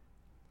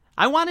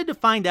 I wanted to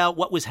find out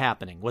what was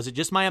happening. Was it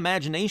just my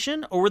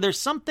imagination, or were there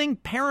something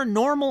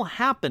paranormal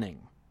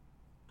happening?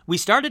 We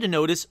started to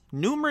notice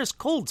numerous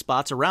cold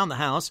spots around the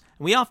house,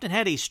 and we often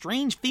had a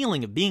strange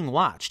feeling of being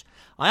watched.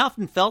 I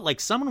often felt like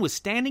someone was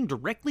standing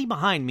directly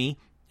behind me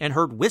and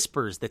heard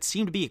whispers that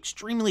seemed to be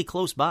extremely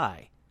close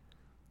by.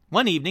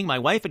 One evening, my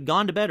wife had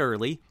gone to bed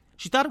early.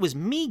 She thought it was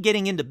me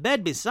getting into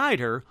bed beside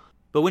her,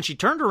 but when she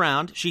turned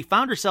around, she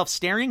found herself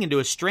staring into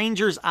a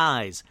stranger's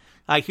eyes.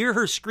 I hear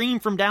her scream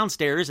from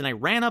downstairs, and I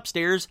ran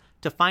upstairs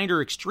to find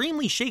her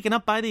extremely shaken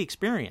up by the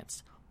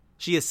experience.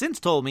 She has since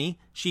told me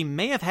she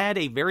may have had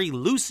a very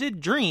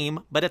lucid dream,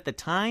 but at the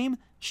time,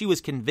 she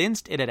was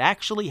convinced it had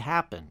actually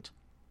happened.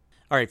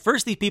 All right,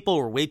 first these people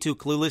were way too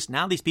clueless.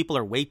 Now these people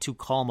are way too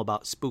calm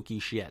about spooky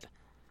shit.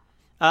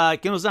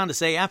 It goes on to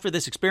say, after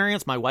this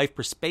experience, my wife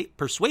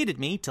persuaded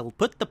me to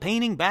put the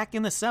painting back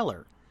in the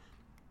cellar.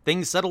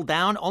 Things settled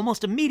down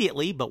almost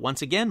immediately, but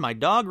once again, my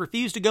dog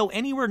refused to go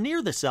anywhere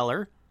near the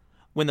cellar.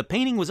 When the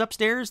painting was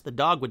upstairs, the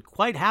dog would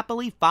quite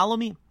happily follow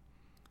me.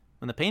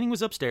 Into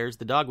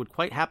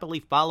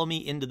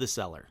the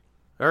cellar.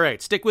 All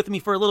right, stick with me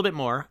for a little bit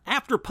more.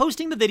 After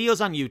posting the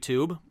videos on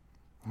YouTube,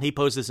 he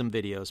posted some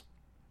videos.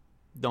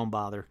 Don't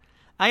bother.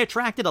 I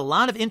attracted a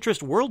lot of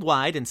interest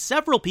worldwide, and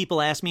several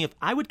people asked me if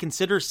I would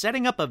consider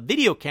setting up a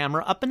video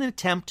camera up in an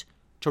attempt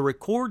to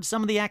record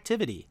some of the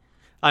activity.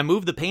 I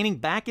moved the painting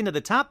back into the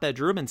top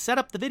bedroom and set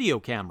up the video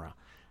camera.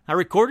 I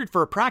recorded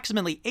for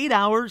approximately 8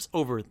 hours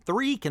over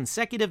 3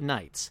 consecutive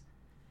nights.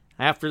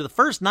 After the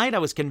first night, I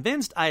was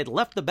convinced I had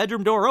left the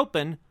bedroom door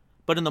open,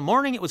 but in the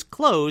morning it was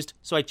closed,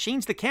 so I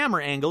changed the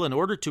camera angle in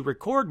order to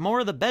record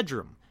more of the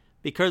bedroom,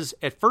 because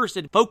at first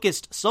it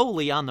focused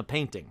solely on the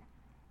painting.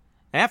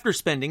 After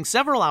spending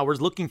several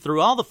hours looking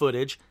through all the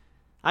footage,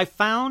 I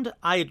found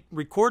I had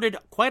recorded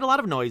quite a lot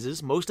of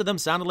noises. Most of them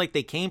sounded like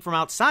they came from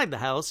outside the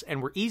house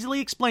and were easily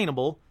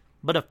explainable,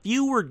 but a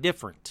few were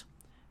different.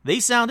 They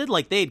sounded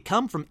like they had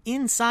come from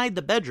inside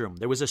the bedroom.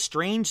 There was a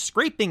strange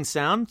scraping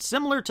sound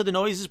similar to the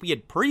noises we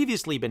had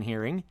previously been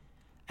hearing,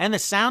 and the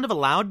sound of a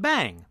loud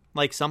bang,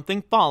 like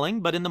something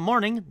falling, but in the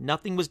morning,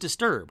 nothing was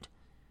disturbed.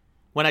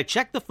 When I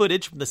checked the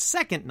footage from the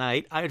second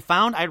night, I had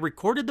found I had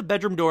recorded the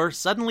bedroom door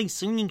suddenly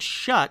swinging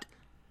shut,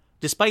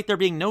 despite there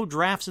being no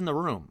drafts in the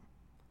room.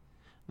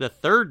 The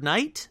third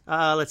night,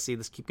 let's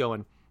keep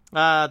going.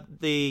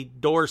 The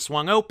door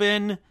swung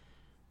open,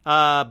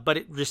 But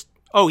it just,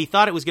 he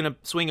thought it was going to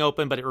swing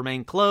open, but it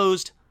remained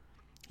closed.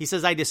 He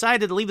says, I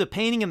decided to leave the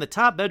painting in the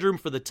top bedroom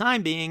for the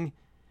time being,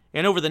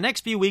 and over the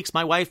next few weeks,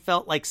 my wife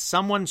felt like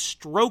someone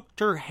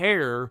stroked her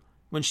hair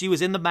when she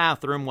was in the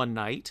bathroom one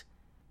night,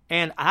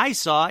 and I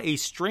saw a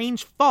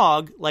strange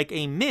fog like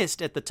a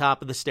mist at the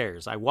top of the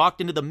stairs. I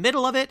walked into the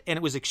middle of it, and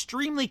it was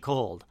extremely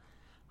cold.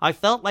 I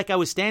felt like I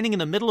was standing in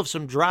the middle of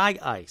some dry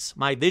ice.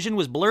 My vision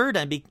was blurred,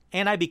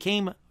 and I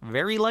became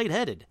very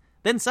lightheaded.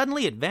 Then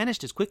suddenly it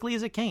vanished as quickly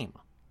as it came.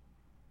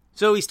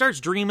 So he starts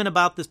dreaming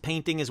about this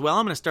painting as well.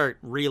 I'm going to start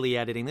really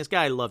editing. This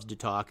guy loves to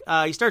talk.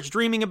 He starts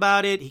dreaming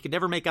about it. He could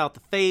never make out the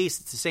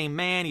face. It's the same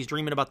man. He's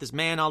dreaming about this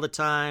man all the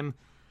time.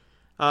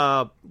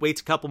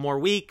 Waits a couple more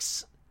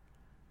weeks.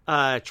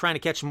 Trying to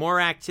catch more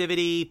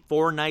activity.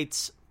 4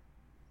 nights,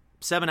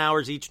 7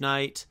 hours each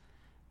night.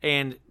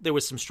 And there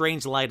was some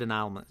strange light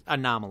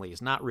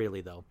anomalies. Not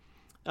really, though.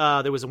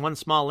 There was one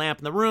small lamp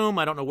in the room.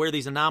 I don't know where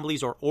these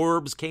anomalies or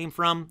orbs came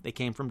from. They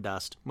came from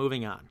dust.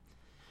 Moving on.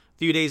 A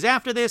few days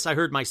after this, I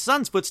heard my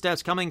son's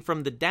footsteps coming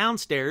from the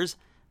downstairs.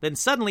 Then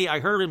suddenly I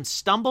heard him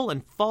stumble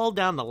and fall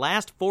down the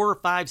last 4 or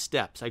 5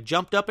 steps. I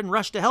jumped up and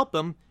rushed to help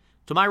him.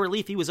 To my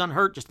relief, he was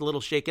unhurt, just a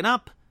little shaken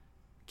up.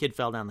 Kid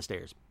fell down the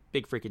stairs.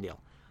 Big freaking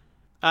deal.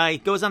 He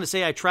goes on to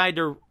say, I tried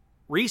to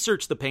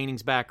research the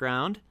painting's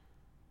background,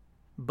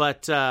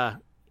 but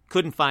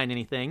couldn't find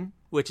anything,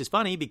 which is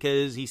funny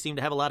because he seemed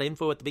to have a lot of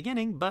info at the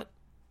beginning, but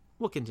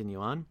we'll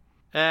continue on.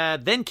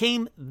 Then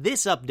came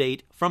this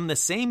update from the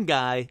same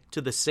guy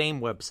to the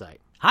same website.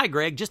 Hi,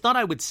 Greg. Just thought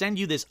I would send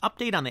you this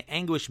update on the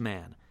Anguish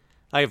Man.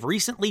 I have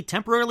recently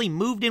temporarily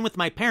moved in with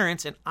my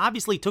parents and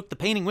obviously took the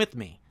painting with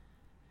me.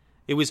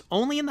 It was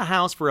only in the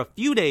house for a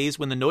few days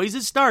when the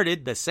noises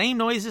started, the same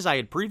noises I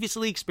had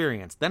previously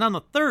experienced. Then on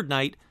the 3rd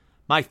night,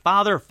 my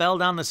father fell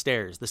down the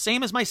stairs, the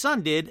same as my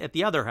son did at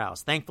the other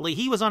house. Thankfully,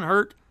 he was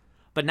unhurt,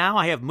 but now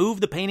I have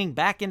moved the painting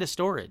back into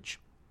storage.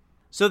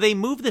 So they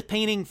moved the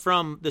painting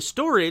from the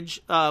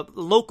storage.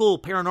 Local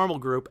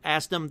paranormal group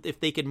asked them if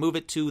they could move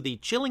it to the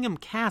Chillingham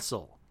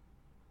Castle.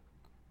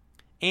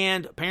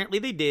 And apparently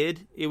they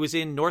did. It was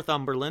in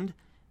Northumberland.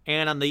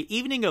 And on the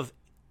evening of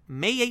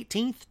May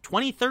 18th,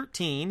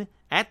 2013,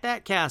 at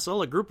that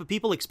castle, a group of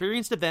people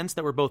experienced events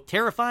that were both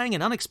terrifying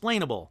and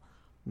unexplainable.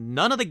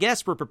 None of the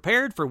guests were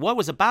prepared for what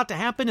was about to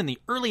happen in the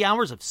early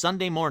hours of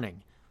Sunday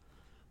morning.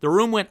 The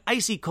room went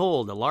icy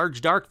cold. A large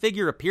dark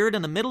figure appeared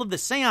in the middle of the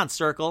seance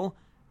circle,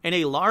 and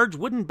a large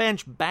wooden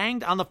bench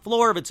banged on the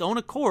floor of its own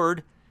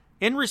accord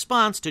in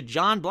response to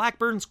John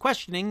Blackburn's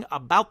questioning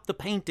about the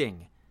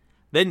painting.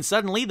 Then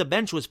suddenly the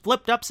bench was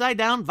flipped upside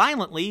down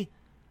violently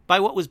by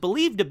what was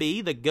believed to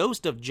be the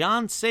ghost of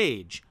John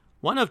Sage,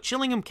 one of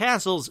Chillingham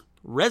Castle's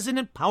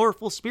resident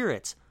powerful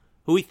spirits,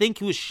 who we think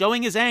he was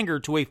showing his anger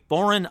to a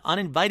foreign,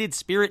 uninvited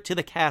spirit to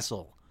the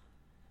castle.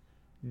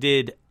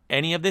 Did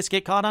any of this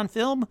get caught on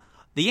film?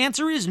 The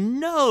answer is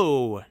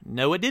no.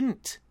 No, it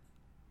didn't.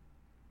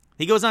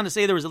 He goes on to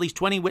say there was at least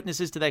 20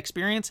 witnesses to that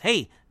experience.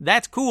 Hey,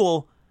 that's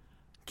cool.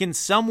 Can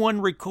someone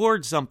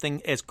record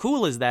something as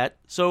cool as that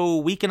so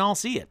we can all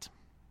see it?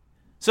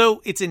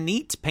 So it's a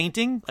neat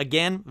painting.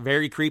 Again,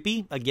 very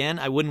creepy. Again,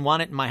 I wouldn't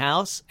want it in my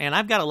house. And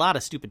I've got a lot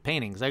of stupid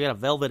paintings. I got a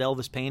Velvet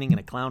Elvis painting and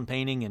a clown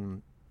painting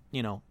and,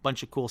 a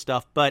bunch of cool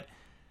stuff. But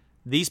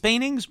these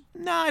paintings,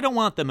 no, I don't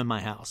want them in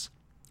my house.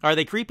 Are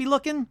they creepy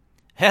looking?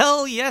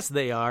 Hell yes,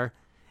 they are.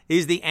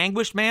 Is the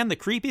Anguished Man the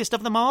creepiest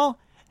of them all?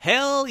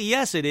 Hell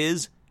yes, it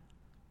is.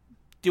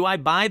 Do I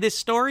buy this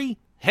story?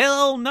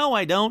 Hell no,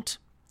 I don't.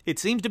 It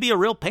seems to be a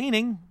real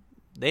painting.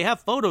 They have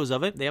photos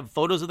of it. They have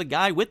photos of the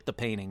guy with the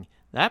painting.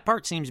 That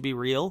part seems to be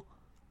real.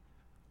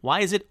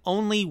 Why is it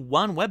only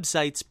one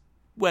website's?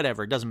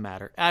 Whatever, it doesn't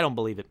matter. I don't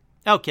believe it.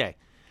 Okay,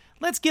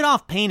 let's get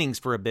off paintings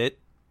for a bit.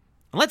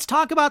 Let's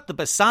talk about the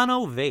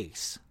Bassano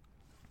vase.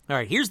 All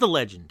right, here's the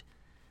legend.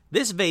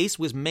 This vase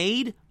was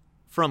made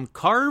from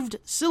carved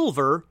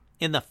silver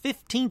in the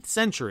 15th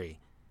century.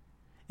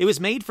 It was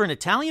made for an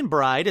Italian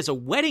bride as a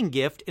wedding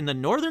gift in the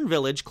northern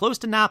village close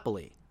to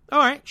Napoli. All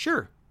right,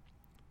 sure.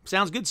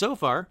 Sounds good so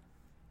far.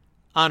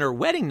 On her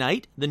wedding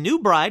night, the new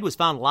bride was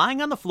found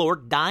lying on the floor,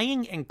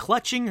 dying and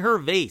clutching her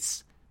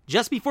vase.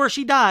 Just before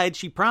she died,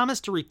 she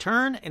promised to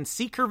return and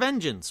seek her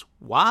vengeance.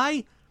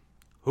 Why?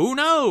 Who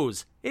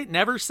knows? It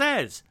never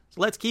says.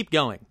 So let's keep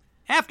going.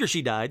 After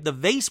she died, the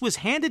vase was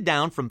handed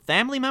down from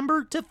family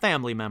member to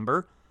family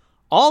member,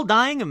 all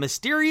dying of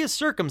mysterious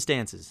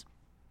circumstances.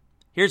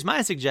 Here's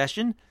my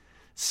suggestion.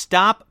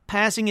 Stop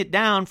passing it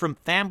down from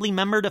family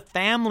member to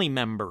family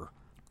member.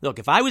 Look,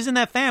 if I was in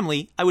that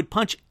family, I would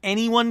punch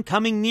anyone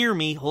coming near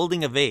me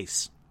holding a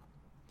vase.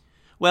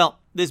 Well,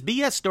 this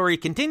BS story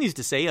continues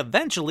to say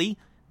eventually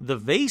the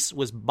vase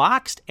was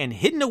boxed and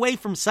hidden away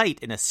from sight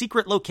in a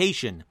secret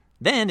location.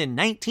 Then in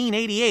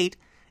 1988,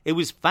 it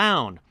was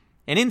found,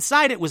 and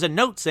inside it was a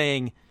note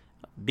saying,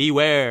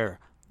 "Beware,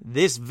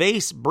 this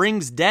vase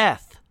brings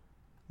death."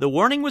 The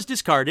warning was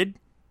discarded,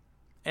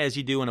 as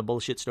you do in a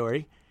bullshit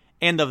story,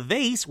 and the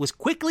vase was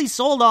quickly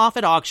sold off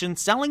at auction,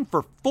 selling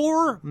for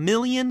 4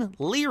 million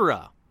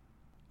lira.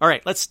 All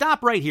right, let's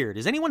stop right here.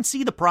 Does anyone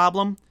see the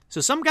problem? So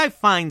some guy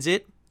finds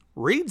it,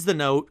 reads the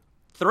note,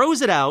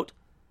 throws it out.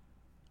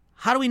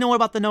 How do we know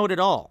about the note at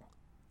all?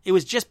 It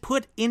was just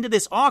put into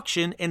this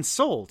auction and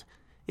sold.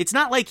 It's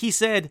not like he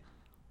said,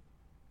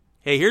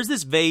 hey, here's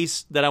this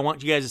vase that I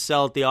want you guys to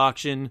sell at the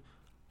auction.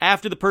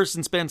 After the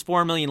person spends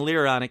 4 million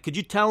lira on it, could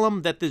you tell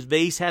them that this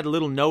vase had a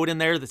little note in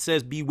there that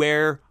says,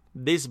 beware,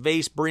 this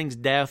vase brings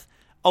death?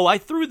 Oh, I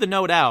threw the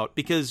note out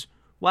because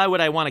why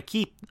would I want to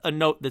keep a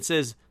note that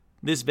says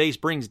this vase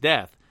brings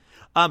death?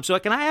 So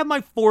can I have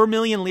my 4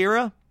 million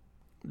lira?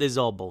 This is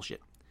all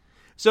bullshit.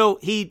 So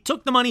he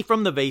took the money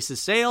from the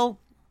vase's sale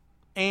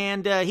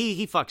and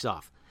he fucks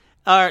off.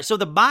 So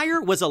the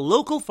buyer was a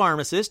local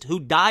pharmacist who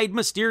died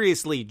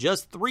mysteriously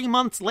just 3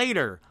 months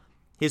later.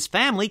 His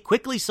family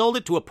quickly sold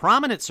it to a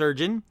prominent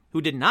surgeon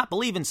who did not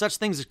believe in such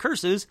things as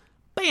curses.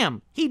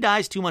 Bam! He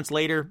dies 2 months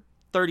later,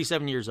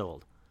 37 years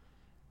old.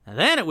 And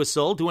then it was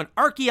sold to an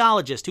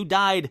archaeologist who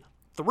died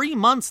 3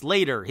 months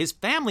later. His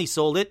family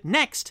sold it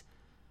next.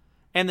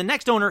 And the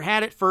next owner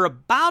had it for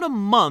about a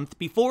month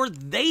before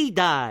they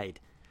died.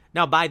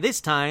 Now, by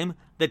this time,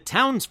 the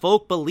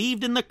townsfolk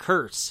believed in the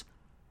curse,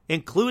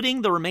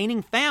 including the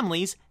remaining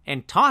families,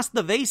 and tossed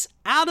the vase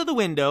out of the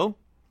window.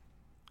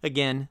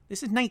 Again,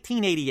 this is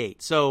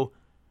 1988, so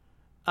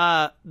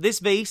this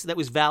vase that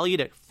was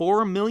valued at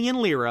 4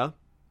 million lira,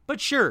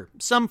 but sure,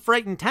 some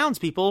frightened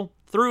townspeople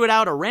threw it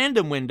out a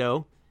random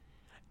window,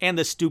 and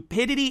the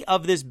stupidity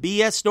of this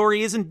BS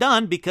story isn't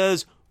done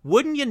because,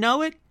 wouldn't you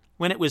know it,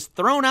 when it was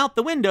thrown out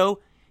the window,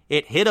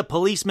 it hit a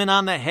policeman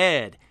on the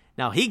head.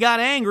 Now, he got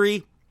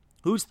angry.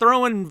 Who's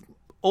throwing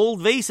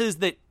old vases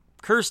that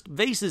cursed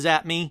vases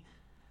at me?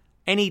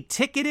 And he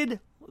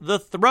ticketed the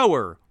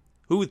thrower,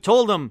 who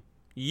told him,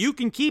 you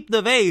can keep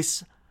the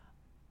vase,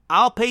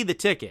 I'll pay the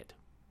ticket.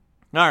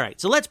 All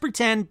right, so let's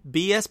pretend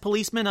BS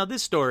policeman of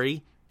this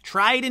story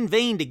tried in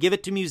vain to give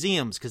it to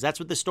museums, because that's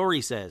what the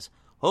story says.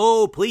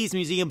 Oh, please,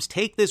 museums,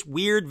 take this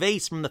weird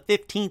vase from the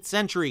 15th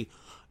century.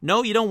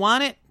 No, you don't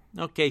want it?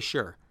 Okay,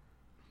 sure.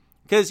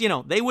 Because,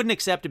 they wouldn't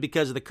accept it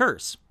because of the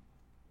curse.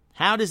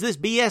 How does this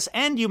BS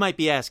end, you might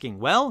be asking?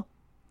 Well,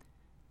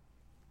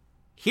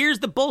 here's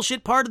the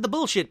bullshit part of the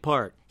bullshit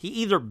part. He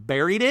either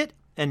buried it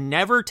and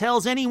never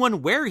tells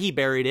anyone where he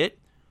buried it,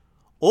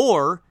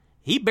 or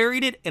he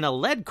buried it in a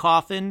lead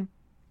coffin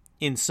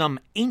in some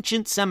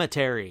ancient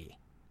cemetery.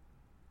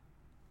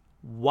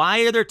 Why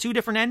are there two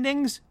different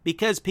endings?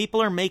 Because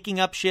people are making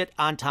up shit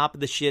on top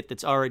of the shit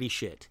that's already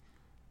shit.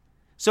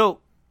 So,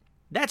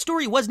 that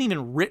story wasn't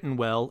even written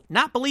well,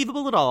 not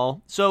believable at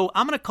all, so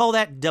I'm going to call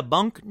that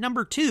debunk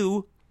number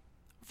 2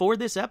 for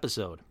this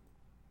episode.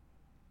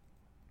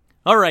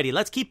 Alrighty,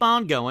 let's keep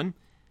on going.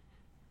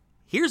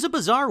 Here's a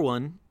bizarre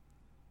one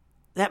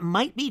that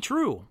might be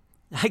true.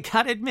 I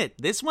gotta admit,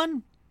 this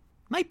one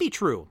might be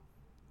true.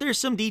 There's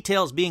some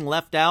details being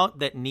left out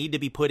that need to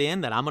be put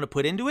in that I'm going to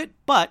put into it,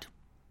 but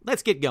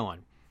let's get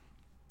going.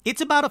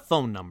 It's about a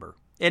phone number.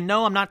 And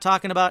no, I'm not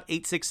talking about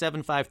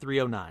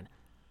 867-5309.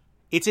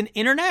 It's an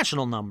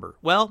international number.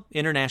 Well,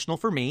 international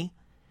for me.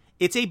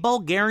 It's a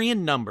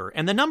Bulgarian number,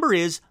 and the number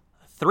is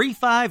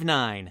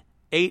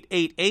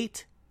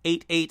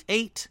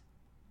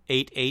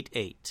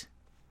 359-888-888-888.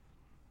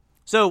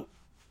 So,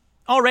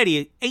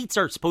 already, 8s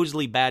are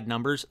supposedly bad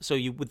numbers, so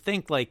you would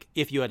think,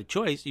 if you had a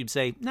choice, you'd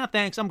say, no,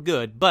 thanks, I'm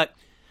good. But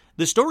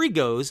the story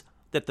goes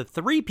that the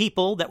 3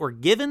 people that were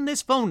given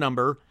this phone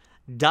number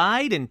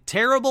died in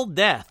terrible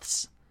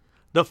deaths.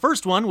 The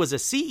first one was a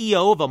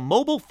CEO of a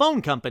mobile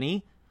phone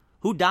company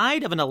who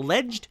died of an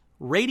alleged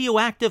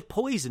radioactive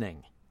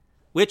poisoning,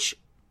 which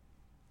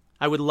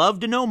I would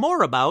love to know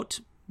more about,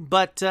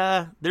 but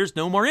there's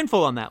no more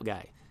info on that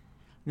guy.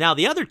 Now,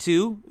 the other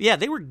 2,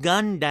 they were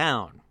gunned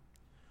down.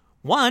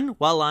 One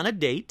while on a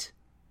date,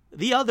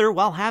 the other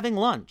while having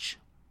lunch.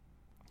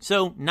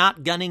 So,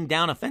 not gunning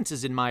down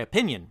offenses in my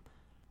opinion.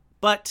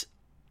 But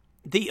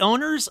the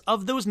owners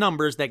of those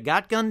numbers that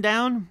got gunned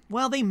down,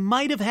 well, they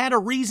might have had a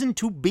reason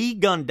to be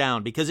gunned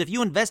down, because if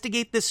you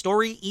investigate this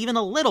story even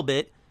a little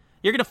bit,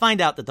 you're going to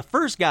find out that the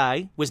first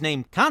guy was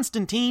named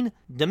Konstantin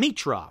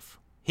Dimitrov.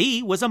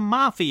 He was a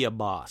mafia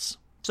boss.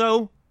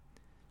 So,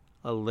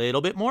 a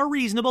little bit more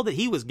reasonable that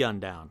he was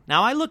gunned down.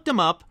 Now, I looked him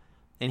up,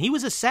 and he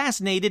was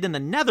assassinated in the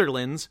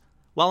Netherlands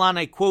while on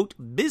a, quote,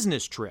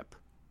 business trip.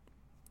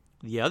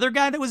 The other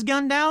guy that was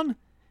gunned down,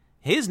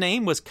 his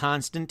name was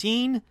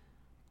Konstantin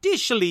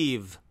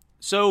Dishlev.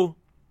 So,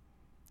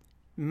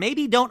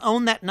 maybe don't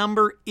own that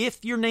number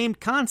if you're named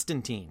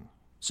Konstantin.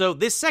 So,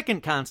 this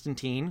second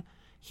Konstantin,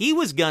 he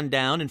was gunned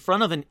down in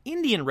front of an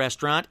Indian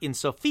restaurant in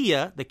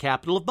Sofia, the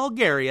capital of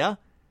Bulgaria,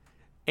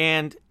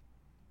 and,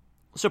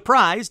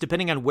 surprise,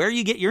 depending on where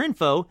you get your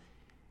info,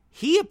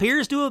 he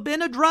appears to have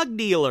been a drug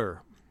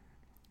dealer.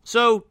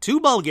 So, 2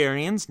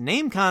 Bulgarians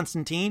named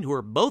Konstantin, who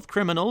are both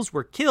criminals,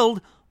 were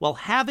killed while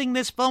having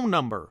this phone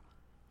number.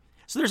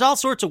 So there's all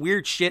sorts of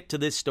weird shit to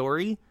this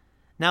story.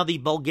 Now, the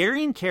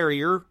Bulgarian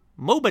carrier,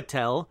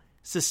 Mobitel,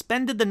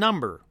 suspended the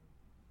number.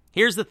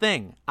 Here's the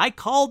thing. I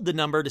called the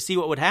number to see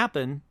what would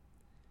happen,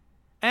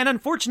 and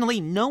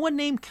unfortunately, no one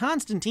named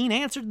Konstantin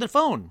answered the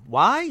phone.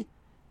 Why?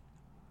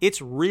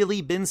 It's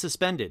really been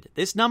suspended.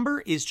 This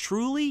number is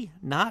truly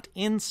not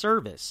in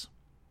service.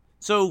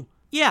 So,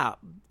 yeah,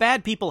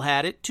 bad people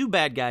had it. 2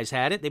 bad guys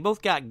had it. They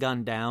both got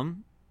gunned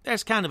down.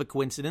 That's kind of a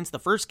coincidence. The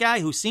first guy,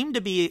 who seemed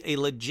to be a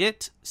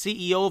legit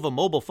CEO of a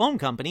mobile phone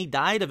company,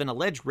 died of an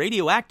alleged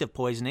radioactive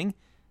poisoning.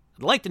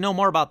 I'd like to know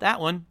more about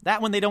that one.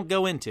 That one they don't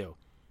go into.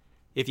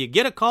 If you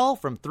get a call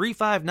from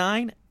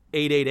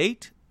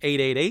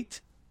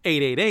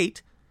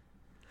 359-888-888-888,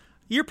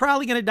 you're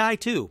probably going to die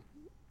too,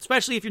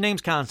 especially if your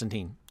name's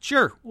Constantine.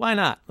 Sure, why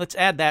not? Let's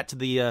add that to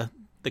the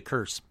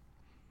curse.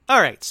 All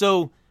right,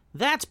 so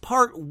that's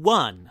part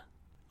 1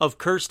 of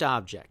cursed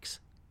objects.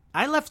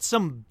 I left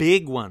some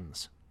big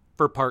ones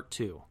for part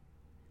 2.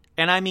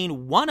 And I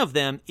mean, one of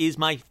them is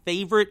my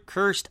favorite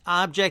cursed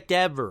object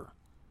ever.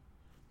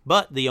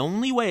 But the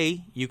only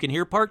way you can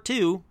hear part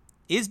 2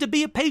 is to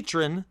be a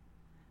patron,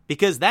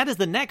 because that is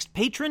the next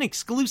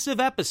patron-exclusive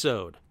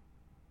episode.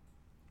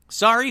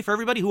 Sorry for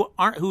everybody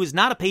who is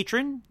not a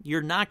patron.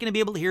 You're not going to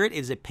be able to hear it. It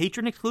is a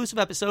patron-exclusive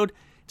episode.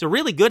 It's a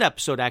really good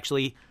episode,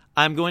 actually.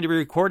 I'm going to be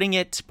recording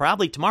it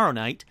probably tomorrow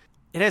night.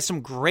 It has some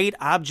great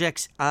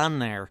objects on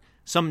there.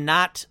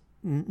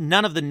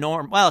 None of the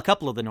norm, well, a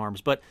couple of the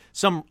norms, but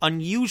some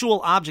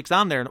unusual objects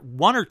on there.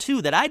 1 or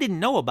 2 that I didn't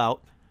know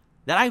about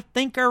that I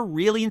think are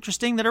really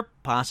interesting, that are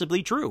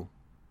possibly true.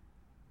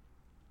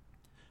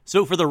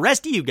 So for the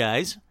rest of you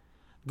guys,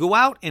 go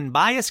out and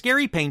buy a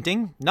scary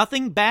painting.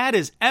 Nothing bad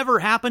has ever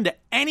happened to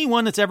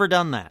anyone that's ever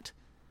done that.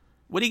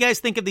 What do you guys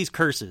think of these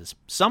curses?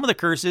 Some of the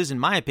curses, in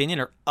my opinion,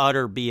 are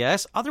utter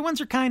BS. Other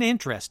ones are kind of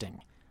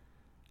interesting.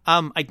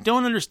 I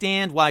don't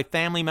understand why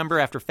family member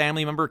after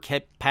family member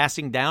kept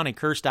passing down a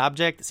cursed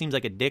object. It seems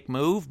like a dick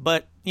move,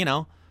 but,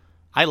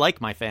 I like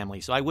my family,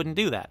 so I wouldn't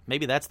do that.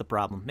 Maybe that's the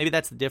problem. Maybe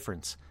that's the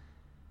difference.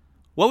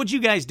 What would you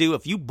guys do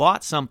if you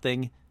bought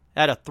something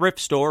at a thrift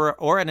store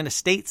or at an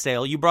estate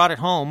sale, you brought it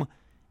home,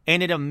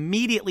 and it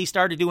immediately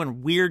started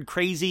doing weird,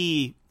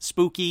 crazy,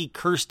 spooky,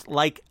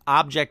 cursed-like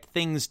object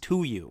things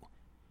to you?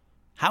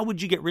 How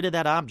would you get rid of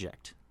that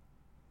object?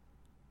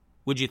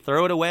 Would you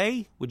throw it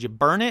away? Would you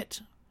burn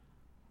it?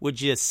 Would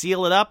you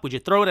seal it up? Would you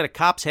throw it at a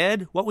cop's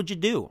head? What would you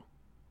do?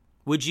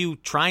 Would you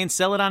try and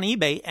sell it on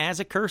eBay as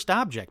a cursed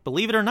object?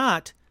 Believe it or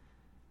not,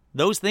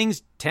 those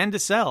things tend to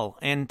sell,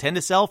 and tend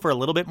to sell for a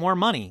little bit more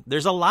money.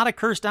 There's a lot of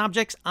cursed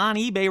objects on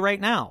eBay right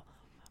now.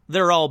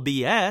 They're all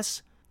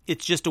BS.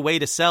 It's just a way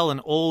to sell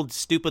an old,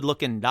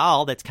 stupid-looking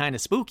doll that's kind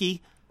of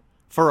spooky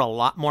for a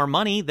lot more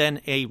money than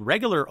a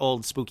regular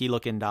old,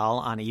 spooky-looking doll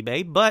on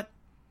eBay, but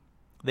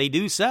they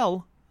do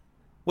sell.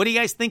 What do you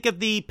guys think of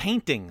the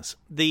paintings?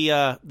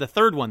 The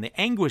third one, the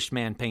Anguished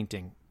Man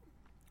painting.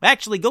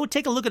 Actually, go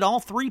take a look at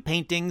all 3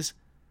 paintings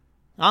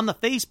on the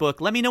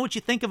Facebook. Let me know what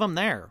you think of them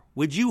there.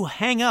 Would you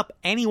hang up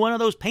any one of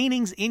those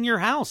paintings in your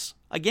house?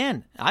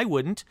 Again, I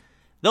wouldn't.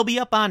 They'll be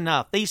up on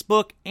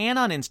Facebook and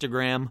on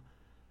Instagram.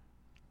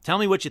 Tell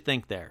me what you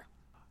think there.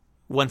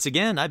 Once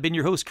again, I've been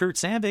your host, Kurt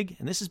Sandvig,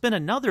 and this has been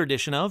another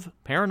edition of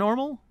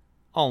Paranormal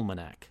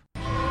Almanac.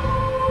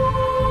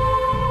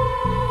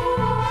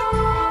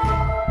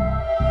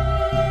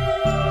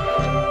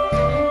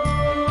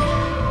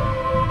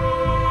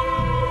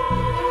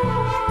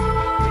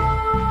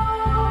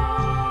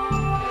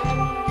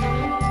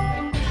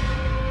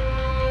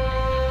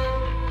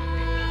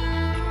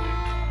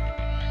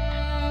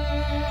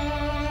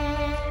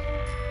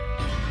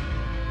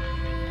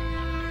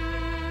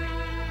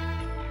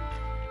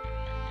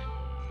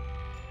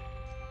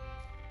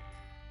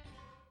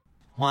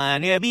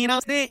 When you be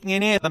not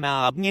sticking if I'm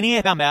out,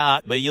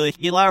 but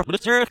you are the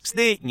circ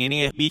sticking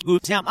if be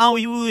good time, oh,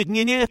 you would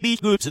be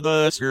good to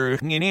the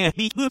circ,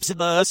 be good to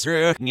the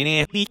circ,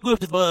 be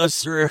good to the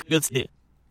circ, good stick.